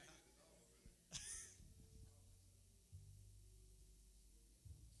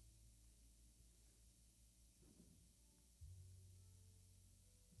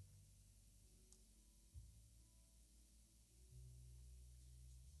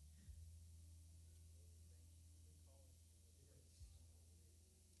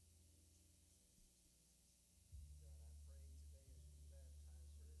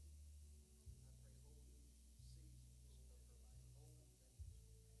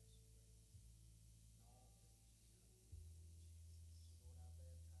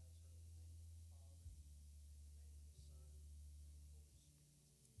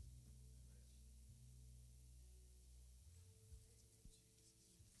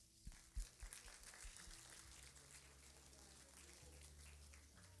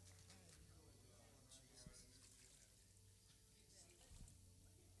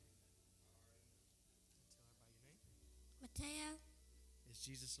 Mateo? Is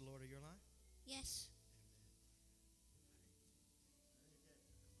Jesus the Lord of your life? Yes.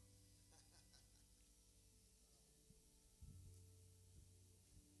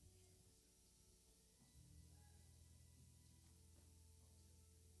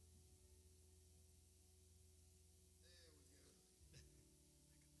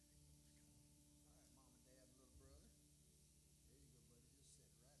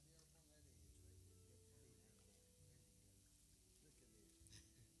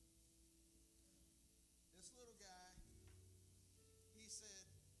 This little guy, he said,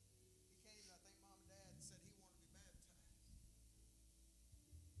 he came to, I think mom and dad said he wanted to be baptized.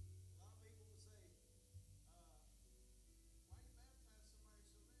 A lot of people would say, why you baptize somebody so little?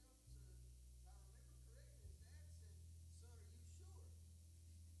 If I remember correctly, his dad said,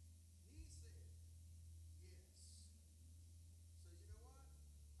 son, are you sure? He said, yes. So you know what?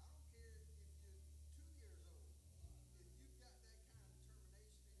 I don't care if you're 2 years old. If you've got that kind of determination in your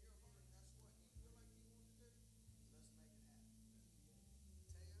heart, that's what you feel like you want to do, let's make it happen. Mateo, today, my little friend,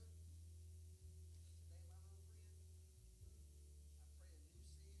 I pray a new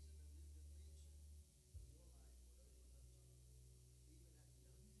season, a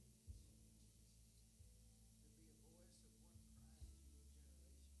new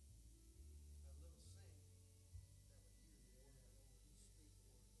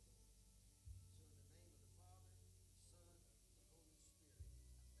dimension of your life would open up to you, even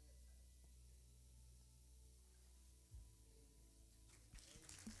at a young age. To be a voice of one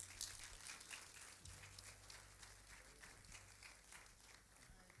crying to your generation, a little saint that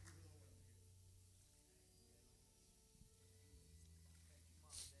would hear the word of the Lord and speak the word of the Lord. So in the name of the Father, the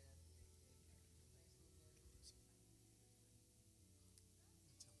Son, and the Holy Spirit, I baptize you today.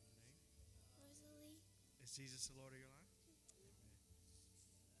 Tell me your name. Rosalie? Is Jesus the Lord of your life?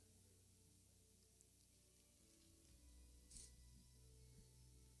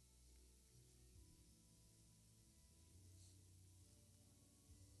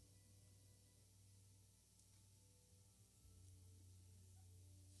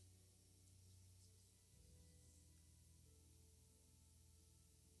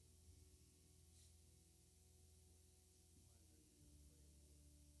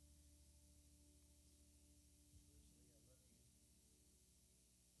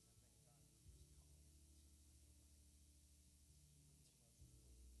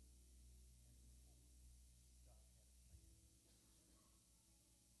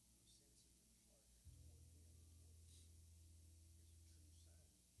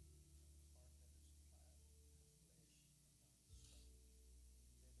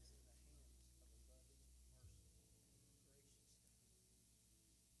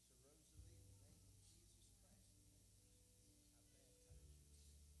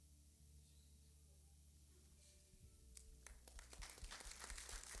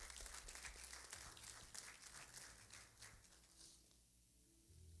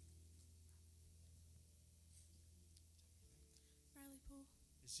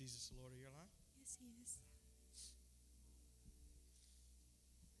 Is Jesus the Lord of your life? Yes, He is.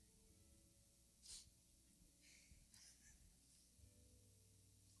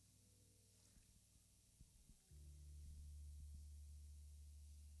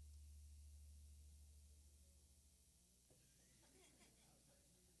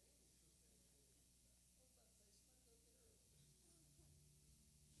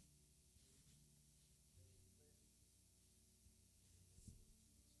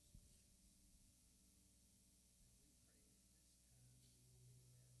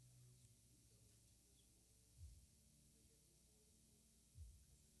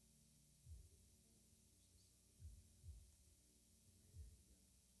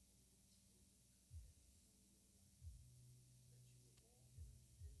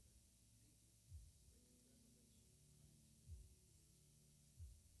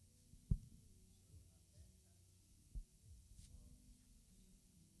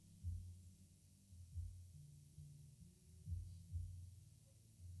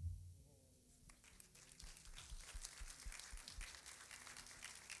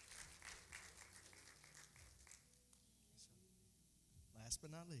 Last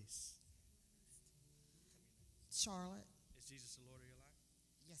but not least, Charlotte. is Jesus the Lord of your life?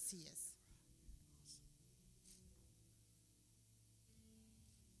 Yes, He is.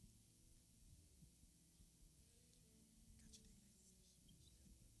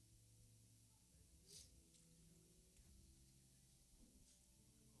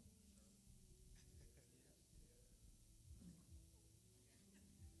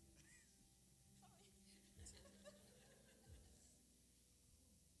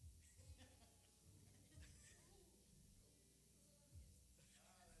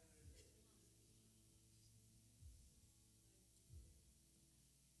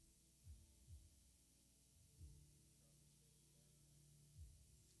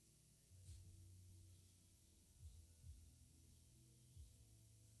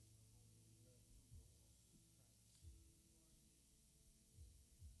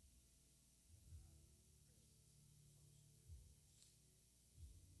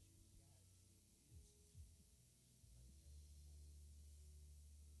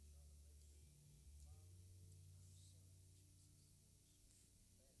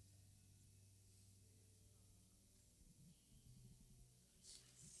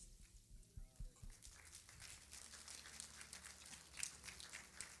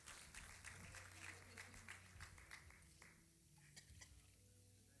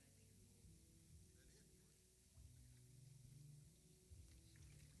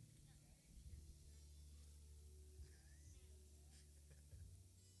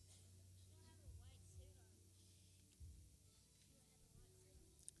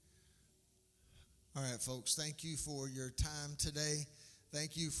 All right, folks, thank you for your time today.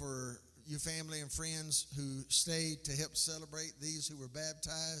 Thank you for your family and friends who stayed to help celebrate these who were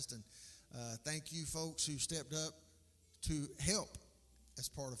baptized. And thank you, folks, who stepped up to help as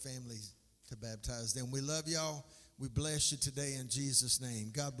part of families to baptize them. We love y'all. We bless you today in Jesus'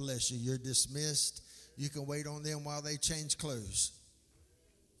 name. God bless you. You're dismissed. You can wait on them while they change clothes.